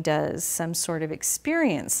family does some sort of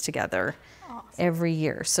experience together every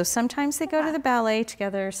year. So sometimes they go to the ballet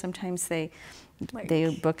together. Sometimes they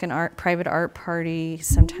book an private art party.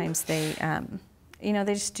 Sometimes they, you know,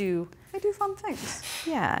 they just do. They do fun things.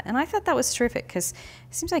 Yeah, and I thought that was terrific because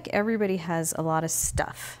it seems like everybody has a lot of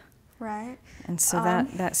stuff. Right. And so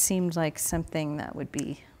that seemed like something that would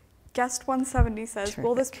be. Guest 170 says, terrific.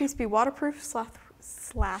 Will this piece be waterproof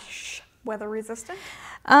slash weather resistant?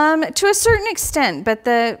 To a certain extent, but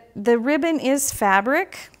the ribbon is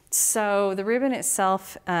fabric. So the ribbon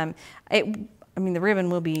itself, I mean, the ribbon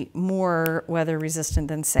will be more weather resistant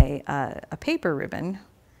than, say, a paper ribbon,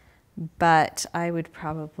 but I would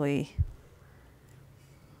probably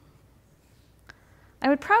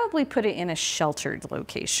put it in a sheltered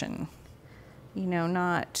location, you know,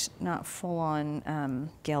 not full on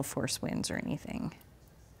gale force winds or anything.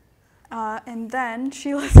 And then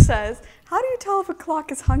Sheila says, how do you tell if a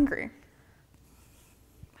clock is hungry?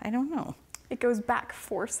 I don't know. It goes back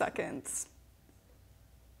 4 seconds.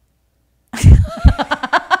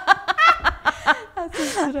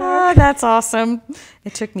 That's awesome.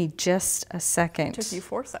 It took me just a second. It took you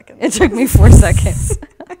 4 seconds. It took me 4 seconds.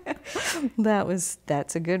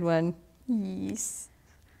 That's a good one. Yes.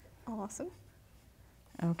 Awesome.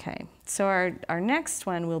 Okay, so our next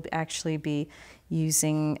one will actually be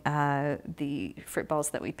using the frit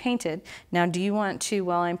balls that we painted. Now, do you want to,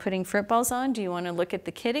 while I'm putting frit balls on, do you want to look at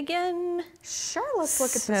the kit again? Sure, let's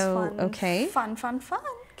look at this fun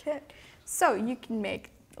kit. So you can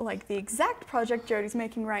make like the exact project Jody's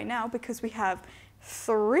making right now because we have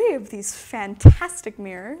 3 of these fantastic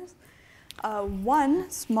mirrors. One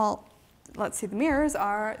small, let's see, the mirrors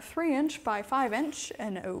are 3" by 5"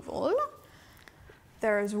 an oval.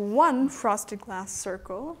 There's 1 frosted glass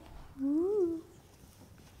circle,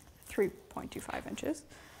 3.25 inches,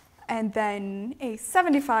 and then a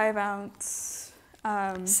 75 ounce.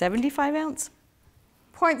 75 ounce?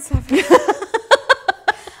 0.7.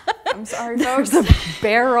 I'm sorry, folks. There's a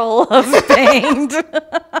barrel of paint.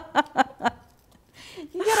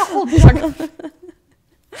 You get a whole jug.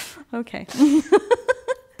 Okay.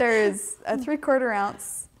 There is a 3/4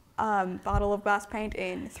 ounce bottle of glass paint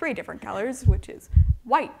in 3 different colors, which is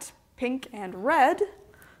white, pink, and red.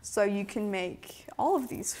 So you can make all of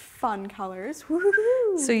these fun colors.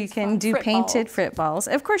 Woo-hoo-hoo. So you can do painted frit balls.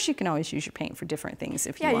 Of course, you can always use your paint for different things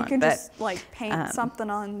if you want. Yeah, you can just like paint something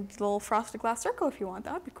on the little frosted glass circle if you want.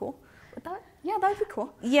 That would be cool. Yeah, that would be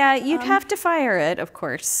cool. Yeah, you'd have to fire it, of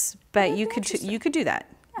course, but you could do that.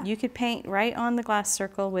 Yeah. You could paint right on the glass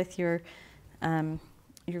circle with your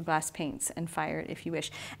glass paints and fire it if you wish.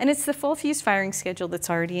 And it's the full fuse firing schedule that's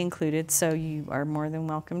already included, so you are more than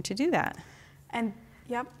welcome to do that. And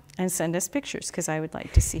yep. And send us pictures because I would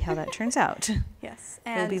like to see how that turns out. Yes.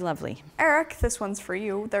 It'll be lovely. Eric, this one's for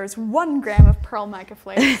you. There's 1 gram of pearl mica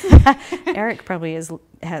flakes. Eric probably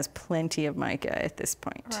has plenty of mica at this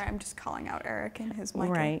point. Right, I'm just calling out Eric and his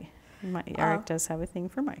mica. Right. Eric does have a thing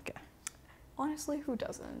for mica. Honestly, who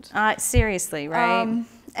doesn't? Seriously, right?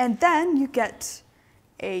 And then you get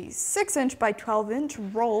a 6" by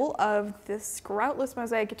 12" roll of this groutless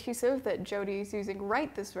mosaic adhesive that Jody is using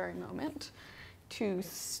right this very moment to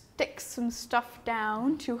stick some stuff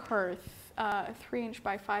down to her 3"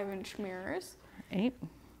 by 5" mirrors. Right.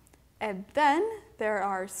 And then there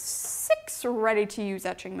are 6 ready-to-use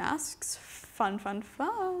etching masks. Fun, fun,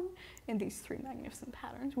 fun. In these 3 magnificent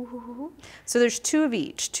patterns. Woo-hoo-hoo. So there's 2 of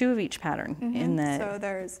each pattern in the. So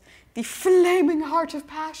there's the flaming heart of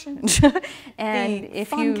passion, and the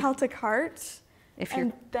fun Celtic heart,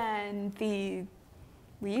 and then the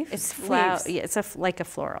leaf. It's flower. Yeah, it's like a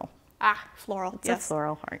floral. Floral. It's a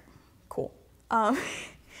floral heart. Cool.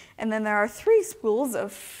 And then there are 3 spools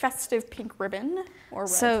of festive pink ribbon or red.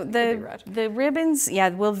 So the ribbons,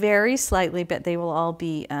 will vary slightly, but they will all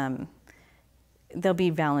be. They'll be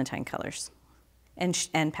Valentine colors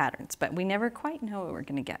and patterns, but we never quite know what we're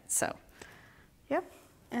going to get. So, yep.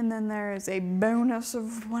 And then there is a bonus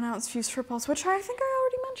of 1 ounce fused frit balls, which I think I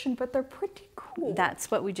already mentioned, but they're pretty cool.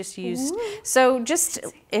 That's what we just used. Ooh. So just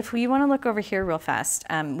if we want to look over here real fast,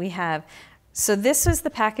 we have. So this was the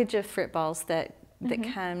package of frit balls that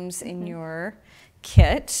comes in your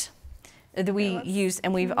kit. That we used,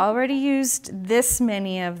 and we've already used this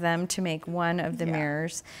many of them to make 1 of the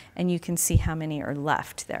mirrors, and you can see how many are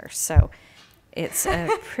left there. So it's a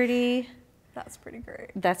pretty That's pretty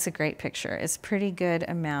great. That's a great picture. It's a pretty good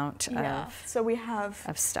amount So we have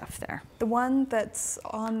of stuff there. the one that's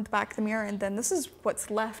on the back of the mirror, and then this is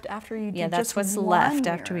what's left after you do Yeah, that's just what's one left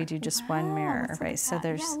mirror. after we do just one mirror, let's look right? at So that.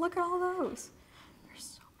 there's Yeah, look at all those. There's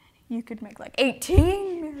so many. You could make like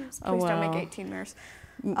 18 mirrors. Please don't make 18 mirrors.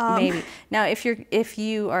 Maybe. Now, if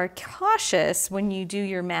you are cautious when you do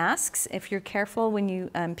your masks, if you're careful when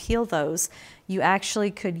you peel those, you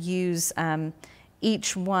actually could use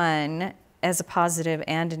each one as a positive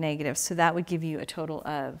and a negative. So that would give you a total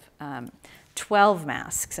of 12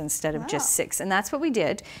 masks instead of just 6. And that's what we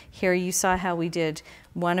did. Here you saw how we did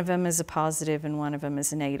one of them as a positive and one of them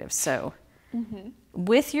as a negative. So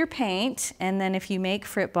with your paint, and then if you make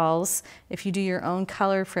frit balls, if you do your own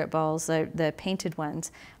color frit balls, the painted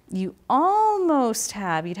ones, you almost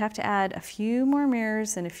have, you'd have to add a few more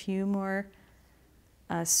mirrors and a few more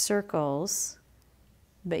circles,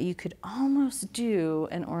 but you could almost do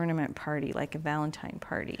an ornament party, like a Valentine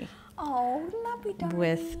party. Oh, lovely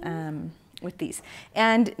darling. With these.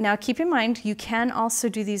 And now keep in mind, you can also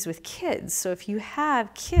do these with kids. So if you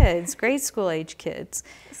have kids, grade school age kids,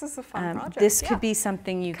 This is a fun project. this could be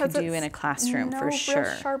something you could do in a classroom for sure.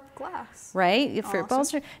 Real sharp glass. Right? Your frit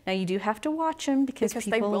balls are, now you do have to watch them because they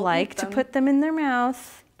people will like eat to them. put them in their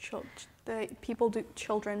mouth. Children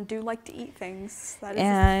do like to eat things. That is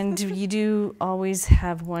And you do always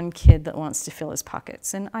have one kid that wants to fill his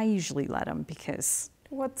pockets. And I usually let them because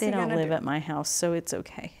they don't live at my house, so it's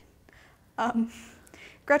okay.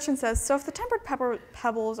 Gretchen says, so if the tempered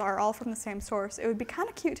pebbles are all from the same source, it would be kind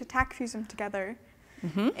of cute to tack fuse them together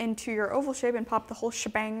into your oval shape and pop the whole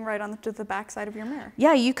shebang right onto the back side of your mirror.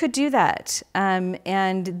 Yeah, you could do that.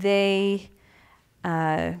 And they,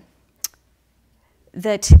 the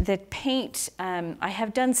paint, I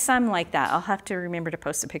have done some like that. I'll have to remember to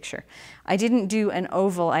post a picture. I didn't do an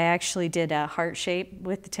oval. I actually did a heart shape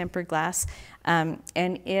with the tempered glass. And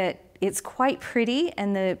it's quite pretty,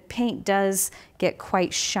 and the paint does get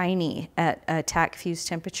quite shiny at a tack fuse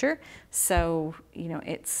temperature. So, you know,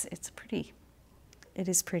 it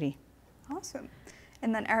is pretty. Awesome.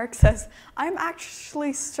 And then Eric says, I'm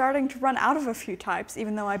actually starting to run out of a few types,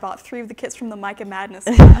 even though I bought 3 of the kits from the Mica Madness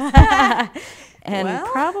class. And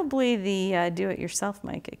probably the do-it-yourself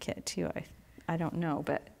mica kit too. I don't know,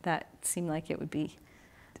 but that seemed like it would be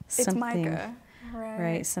something. It's mica,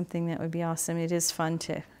 right? Something that would be awesome. It is fun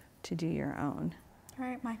to do your own.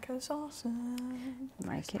 Right, mica's awesome.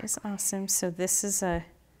 Mica is awesome. So this is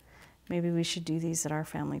maybe we should do these at our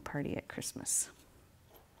family party at Christmas.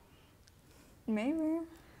 Maybe.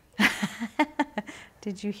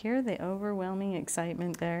 Did you hear the overwhelming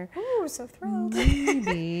excitement there? Ooh, so thrilled.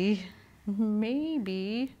 Maybe.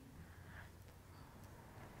 Maybe.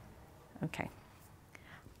 Okay.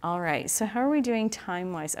 All right. So how are we doing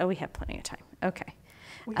time-wise? Oh, we have plenty of time. Okay.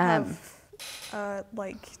 We have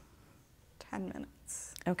like 10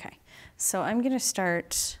 minutes. Okay. So I'm going to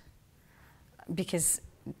start, because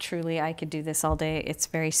truly I could do this all day. It's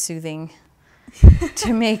very soothing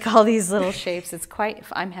to make all these little shapes.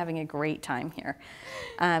 I'm having a great time here.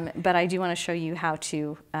 But I do want to show you how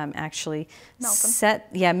to actually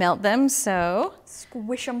melt them. So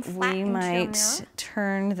squish them flat we into your might mirror.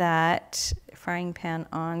 turn that frying pan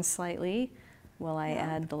on slightly while I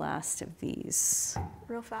add the last of these.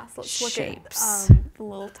 Real fast, let's shapes. look at the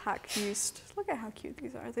little tack fused. Look at how cute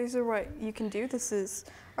these are. These are what you can do. This is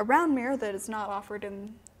a round mirror that is not offered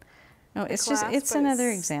in No, it's class, just, it's but another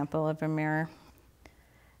example of a mirror.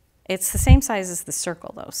 It's the same size as the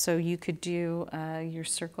circle though, so you could do your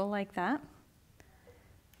circle like that.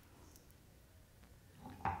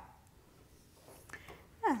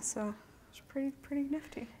 Yeah, so it's pretty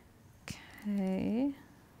nifty. Okay.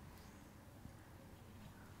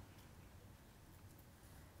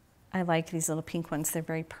 I like these little pink ones. They're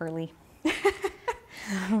very pearly.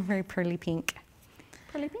 Very pearly pink.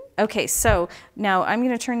 Pearly pink? Okay, so now I'm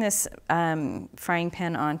going to turn this frying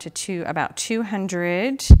pan on to about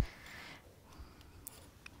 200.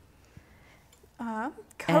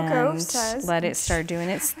 Coco and says... let it start doing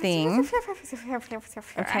its thing.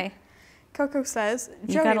 Okay. Coco says...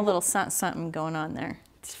 You got a little something going on there.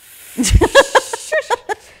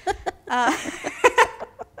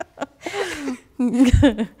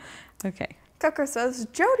 Okay. Coco says,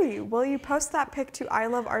 Jody, will you post that pic to I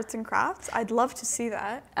Love Arts and Crafts? I'd love to see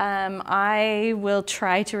that. I will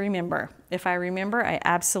try to remember. If I remember, I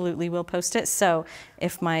absolutely will post it. So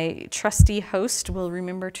if my trusty host will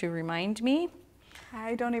remember to remind me.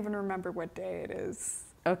 I don't even remember what day it is.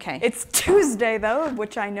 Okay. It's Tuesday, though,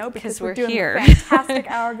 which I know because we're doing here. a fantastic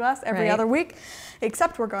hourglass every Right. other week,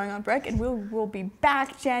 except we're going on break, and we'll be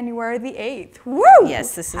back January the 8th. Woo!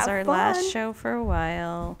 Yes, this is our last show for a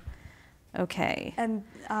while. Okay. And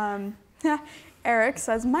Eric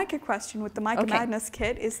says, mica question with the Mica Okay. Madness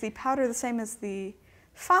kit. Is the powder the same as the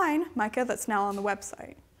fine mica that's now on the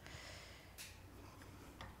website?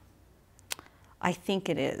 I think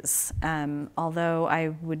it is. Although I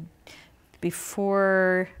would,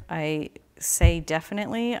 before I say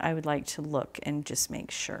definitely, I would like to look and just make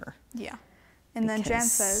sure. Yeah. And then Jan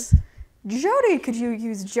Because- says, Jody, could you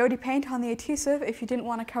use Jody paint on the adhesive if you didn't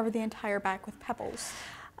want to cover the entire back with pebbles?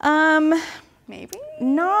 Maybe?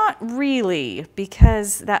 Not really,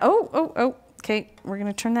 because that, okay, we're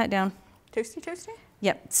gonna turn that down. Toasty, toasty?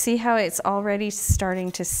 Yep, see how it's already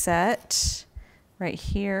starting to set right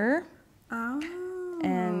here? Oh.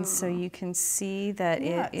 And so you can see that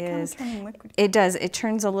Yeah, it it's is, kinda turning liquid. it does, it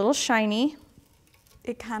turns a little shiny.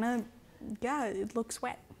 It kind of, yeah, it looks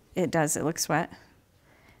wet. It does, it looks wet.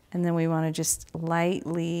 And then we wanna just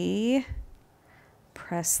lightly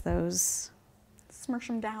press those Smush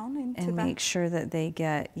them down into and that. make sure that they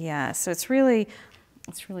get, yeah, so it's really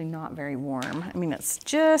not very warm. I mean, it's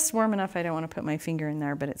just warm enough I don't want to put my finger in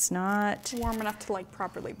there, but it's not Warm enough to like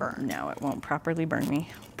properly burn. No, it won't properly burn me.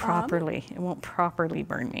 It won't properly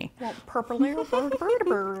burn me. Won't properly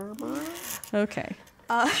burn. Okay.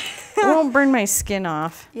 It won't burn my skin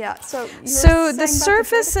off. Yeah, so you were So saying the about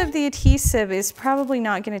surface Jody of the adhesive is probably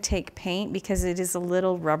not going to take paint because it is a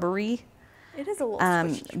little rubbery. paint? It is a little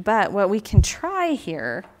squishy. But what we can try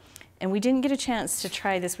here, and we didn't get a chance to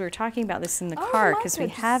try this. We were talking about this in the car because we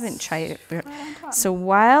mica, haven't just tried it. right on top. So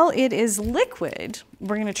while it is liquid,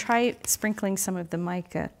 we're going to try sprinkling some of the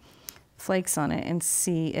mica flakes on it and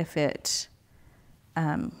see if it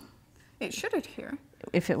It should adhere.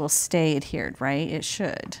 will stay adhered, right? It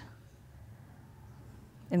should.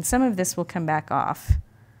 And some of this will come back off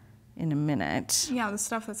in a minute. Yeah, the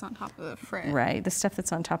stuff that's on top of the frit. Right, the stuff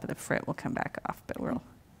that's on top of the frit will come back off, but we'll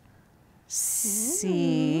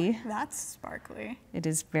see. That's sparkly. It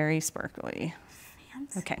is very sparkly.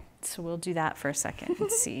 Fancy. Okay, so we'll do that for a second and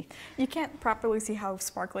see. You can't properly see how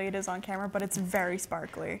sparkly it is on camera, but it's very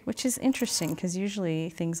sparkly. Which is interesting because usually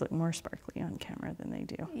things look more sparkly on camera than they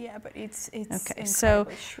do. Yeah, but it's Okay, so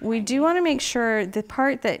we do want to make sure the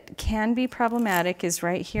part that can be problematic is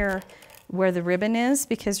right here where the ribbon is,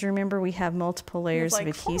 because remember we have multiple layers of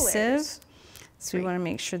like 4 adhesive. layers. So we want to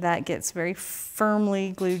make sure that gets very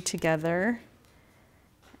firmly glued together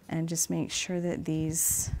and just make sure that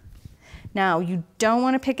these... Now, you don't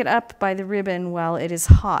want to pick it up by the ribbon while it is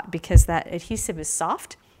hot because that adhesive is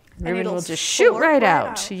soft. The And ribbon it'll will just shoot slurp right right out.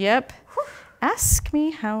 out. Yep. Ask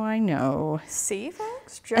me how I know. See,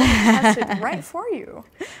 folks? Jody tested right for you.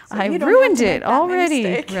 So I you don't have ruined to make it that already,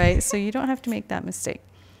 mistake. right? So you don't have to make that mistake.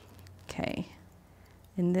 Okay.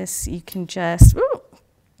 And this, you can just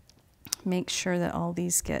make sure that all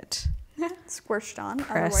these get Squished on,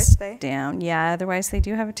 otherwise pressed they... down. Yeah, otherwise they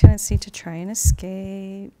do have a tendency to try and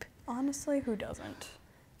escape. Honestly, who doesn't?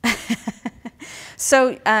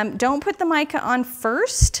 So don't put the mica on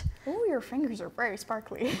first Oh, your fingers are very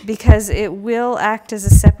sparkly. because it will act as a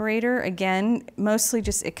separator. Again, mostly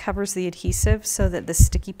just it covers the adhesive so that the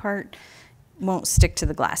sticky part won't stick to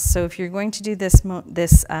the glass. So if you're going to do this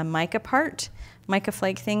mica part, mica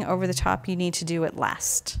flake thing over the top, you need to do it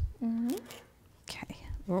last. Okay.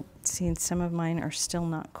 Oh, see, some of mine are still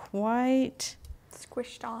not quite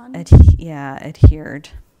Squished on. adhered.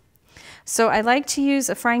 So I like to use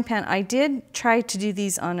a frying pan. I did try to do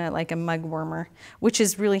these on like a mug warmer, which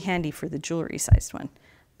is really handy for the jewelry sized one,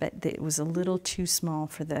 but it was a little too small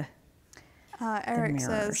for the Eric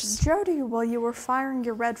mirrors. says, Jody, while you were firing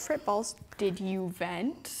your red frit balls, did you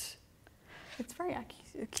vent? It's very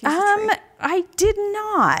accusatory. I did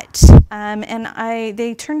not, and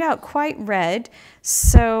they turned out quite red.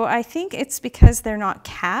 So I think it's because they're not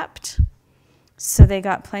capped, so they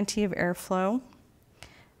got plenty of airflow.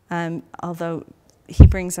 Although he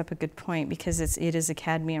brings up a good point because it is a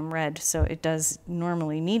cadmium red, so it does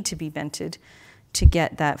normally need to be vented to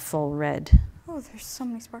get that full red. Oh, there's so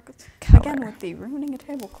many sparkles. Color. Again, with the ruining a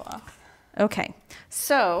tablecloth. Okay,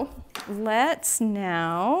 so let's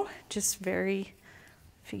now just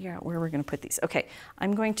figure out where we're going to put these. Okay,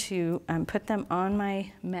 I'm going to put them on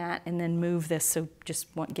my mat and then move this, so just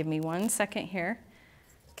give me 1 second here.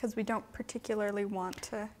 Because we don't particularly want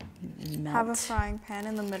to Melt. have a frying pan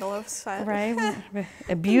in the middle of set. Right,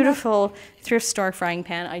 a beautiful thrift store frying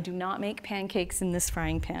pan. I do not make pancakes in this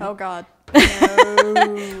frying pan. Oh, God.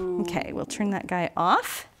 No. Okay, we'll turn that guy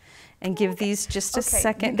off and give these just a Okay,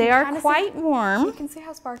 second. you They can are kinda see- quite warm. You can see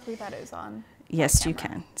how sparkly that is on Yes, you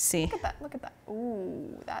camera. can. See, Look at that. Look at that.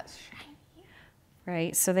 Ooh, that's shiny.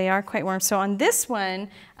 right? So they are quite warm. So on this one,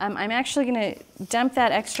 I'm actually going to dump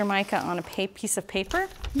that extra mica on a piece of paper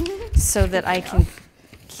so that I can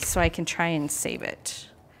so I can try and save it.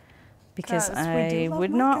 Because 'Cause we do I love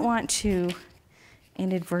would not mica. want to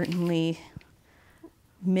inadvertently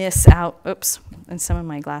miss out. Oops, and some of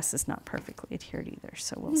my glass is not perfectly adhered either,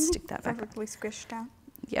 so we'll stick that back. Perfectly squished down.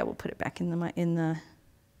 Yeah, we'll put it back in the.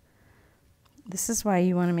 This is why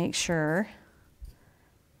you want to make sure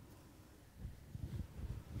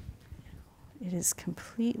it is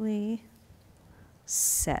completely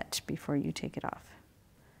set before you take it off.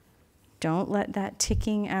 Don't let that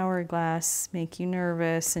ticking hourglass make you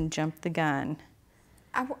nervous and jump the gun.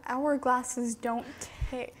 Hourglasses don't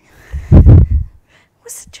tick. It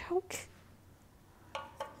was a joke.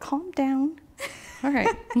 Calm down. All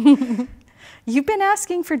right. You've been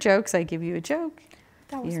asking for jokes. I give you a joke.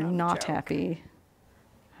 That was You're not a not joke. happy.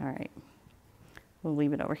 All right. We'll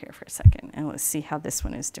leave it over here for a second and let's see how this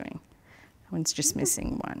one is doing. That one's just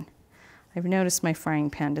missing one. I've noticed my frying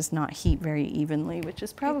pan does not heat very evenly, which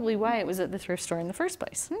is probably why it was at the thrift store in the first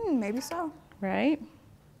place. Maybe so. Right?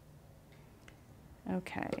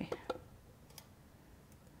 Okay.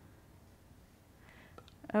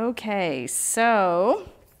 Okay, so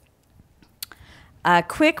a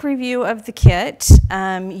quick review of the kit.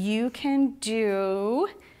 You can do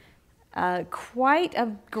quite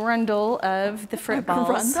a grundle of the frit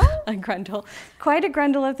balls. A grundle? Quite a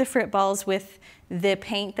grundle of the frit balls with the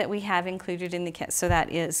paint that we have included in the kit. So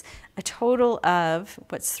that is a total of,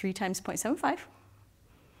 what's 3 times 0.75?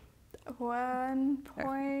 1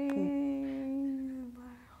 point.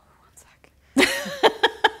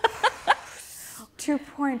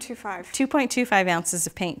 2.25. 2.25 ounces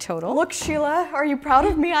of paint total. Look, Sheila, are you proud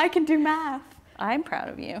of me? I can do math. I'm proud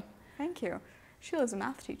of you. Thank you. Sheila's a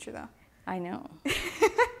math teacher, though. I know.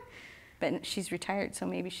 But she's retired, so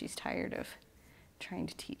maybe she's tired of trying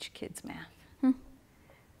to teach kids math.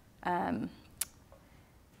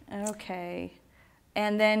 Okay.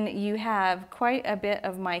 And then you have quite a bit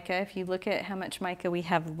of mica. If you look at how much mica we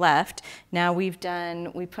have left. Now we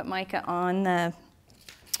put mica on the,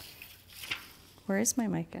 where is my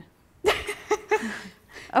mica?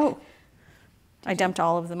 Oh, I dumped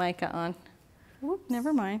all of the mica on. Whoop,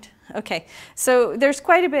 never mind. Okay, so there's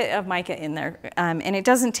quite a bit of mica in there, and it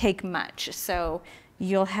doesn't take much. So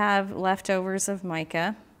you'll have leftovers of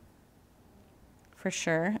mica for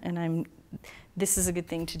sure. And this is a good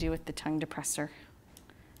thing to do with the tongue depressor.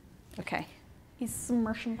 Okay. He's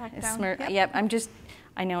smurshing back down. Yep,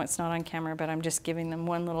 I know it's not on camera, but I'm just giving them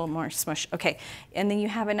one little more smush. Okay, and then you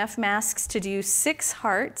have enough masks to do 6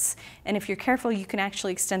 hearts, and if you're careful, you can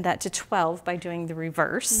actually extend that to 12 by doing the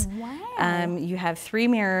reverse. Wow. You have 3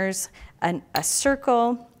 mirrors, a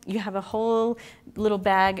circle, you have a whole little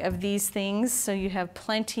bag of these things, so you have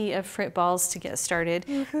plenty of frit balls to get started,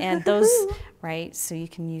 and those, right, so you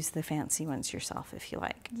can use the fancy ones yourself if you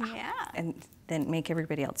like. Yeah. And then make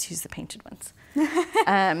everybody else use the painted ones. Be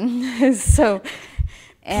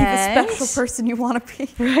the special person you want to be.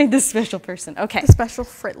 Right, the special person. Okay. The special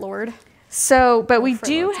frit lord. So, but we frit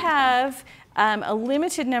do lords. have a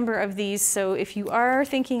limited number of these. So if you are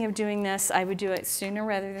thinking of doing this, I would do it sooner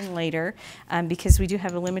rather than later, because we do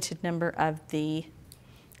have a limited number of the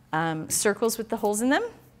circles with the holes in them.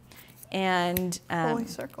 And Holy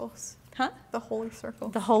circles. huh? The holy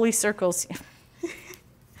circles. The holy circles.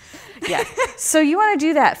 Yeah. So you want to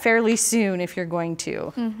do that fairly soon if you're going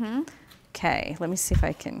to. Mm-hmm. Okay, let me see if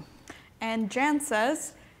I can. And Jan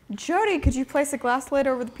says, Jody, could you place a glass lid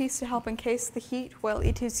over the piece to help encase the heat while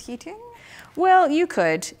it is heating? Well, you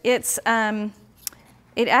could. It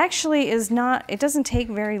actually is not, it doesn't take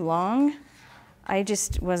very long. I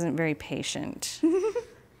just wasn't very patient,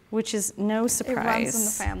 which is no surprise. It runs in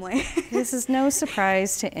the family. This is no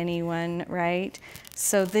surprise to anyone, right?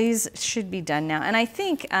 So these should be done now. And I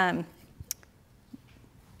think,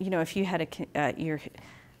 you know, if you had your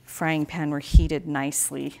frying pan were heated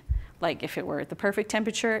nicely, like if it were at the perfect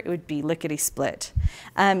temperature, it would be lickety-split.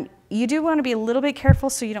 You do want to be a little bit careful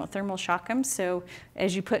so you don't thermal shock them. So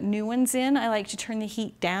as you put new ones in, I like to turn the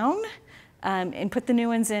heat down and put the new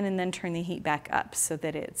ones in and then turn the heat back up so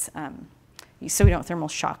that it's, so we don't thermal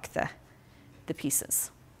shock the pieces.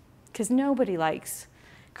 Because nobody likes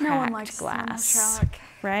cracked glass,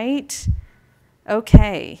 right?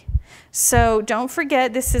 Okay, so don't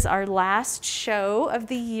forget this is our last show of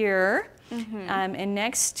the year. Mm-hmm. And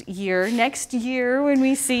next year when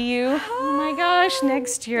we see you, oh my gosh,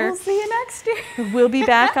 next year. We'll see you next year. We'll be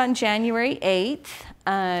back on January 8th.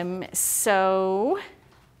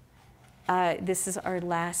 This is our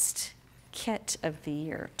last kit of the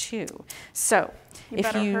year too. So you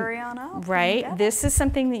better hurry on up. Right, this is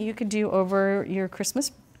something that you could do over your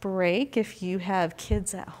Christmas break if you have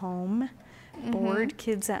kids at home bored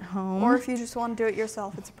kids at home. Or if you just want to do it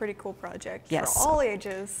yourself, it's a pretty cool project for all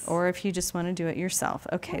ages. Or if you just want to do it yourself.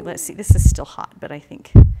 Okay, let's see. This is still hot, but I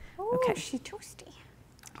think, okay. She's toasty.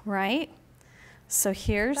 Right? So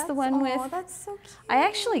here's the one with, that's so cute. I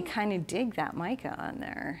actually kind of dig that mica on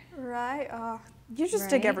there. Right? You just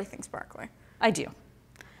dig everything sparkly. I do.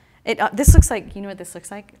 This looks like, you know what this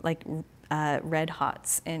looks like? Like Red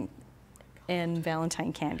Hots and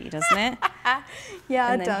Valentine candy, doesn't it?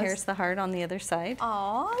 Yeah, and it then does. here's the heart on the other side.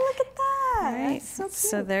 Oh, look at that. Right. That's so cute.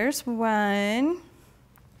 So there's one.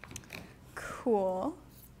 Cool.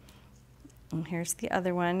 And here's the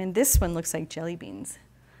other one. And this one looks like jelly beans.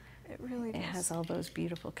 It really does. It has all those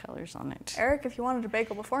beautiful colors on it. Eric, if you wanted a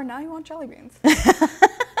bagel before, now you want jelly beans.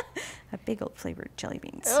 A bagel flavored jelly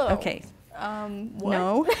beans. Oh. Okay. What?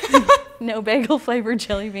 No. No bagel flavored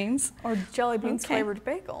jelly beans. Or jelly beans flavored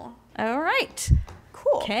bagel. All right.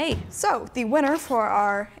 Cool. Okay. So the winner for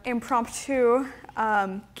our impromptu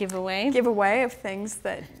giveaway of things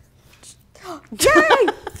that yay!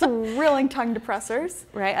 Thrilling tongue depressors.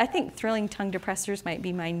 Right. I think Thrilling Tongue Depressors might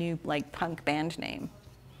be my new like punk band name.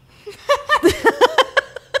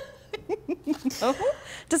 Oh,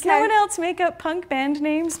 does no one else make up punk band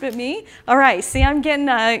names but me? All right, see, I'm getting,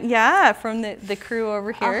 from the crew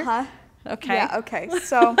over here. Uh-huh. Okay. Yeah, okay,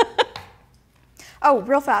 so,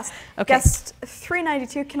 real fast. Okay. Guest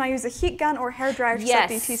 392, can I use a heat gun or hair dryer to set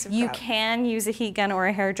the adhesive you crowd? can use a heat gun or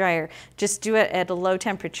a hair dryer. Just do it at a low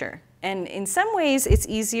temperature. And in some ways, it's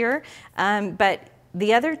easier, but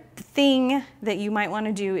the other thing that you might want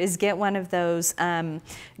to do is get one of those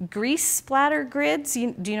grease splatter grids. Do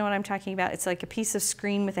you know what I'm talking about? It's like a piece of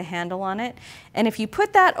screen with a handle on it. And if you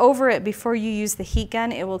put that over it before you use the heat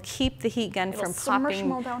gun, it will keep the heat gun from popping. Smush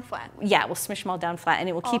them all down flat. Yeah, it will smush them all down flat, and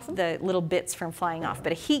it will keep the little bits from flying off.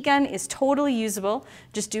 But a heat gun is totally usable.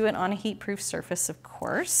 Just do it on a heat-proof surface, of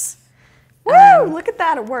course. Woo! Look at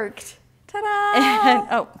that, it worked. Ta-da!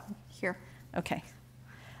 And, here. Okay.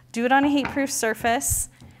 Do it on a heat-proof surface.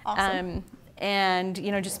 Awesome. And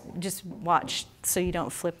just watch so you don't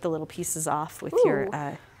flip the little pieces off with your.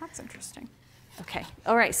 That's interesting. Okay.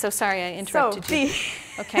 All right. So sorry I interrupted you.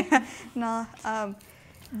 Okay.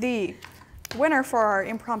 The winner for our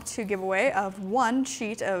impromptu giveaway of one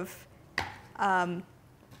sheet of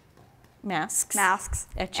masks,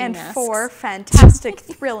 etching and masks. 4 fantastic,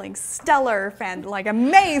 thrilling, stellar,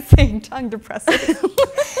 amazing tongue depressors.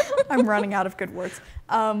 I'm running out of good words.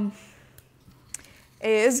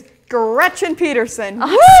 Is Gretchen Peterson.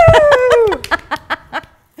 Woo!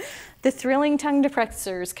 The Thrilling Tongue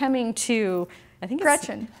Depressors coming to, I think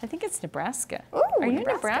Gretchen. I think it's Nebraska. Ooh, Are you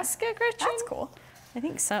Nebraska, Gretchen? That's cool. I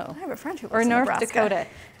think so. I have a friend who lives or in North Nebraska. Dakota.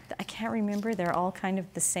 I can't remember. They're all kind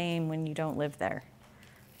of the same when you don't live there.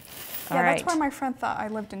 Yeah, that's why my friend thought I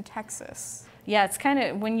lived in Texas. Yeah, it's kind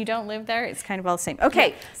of, when you don't live there, it's kind of all the same. Okay,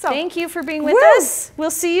 Yeah, so, thank you for being with us.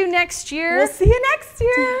 We'll see you next year. We'll see you next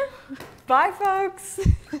year. Bye, folks.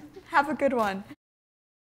 Have a good one.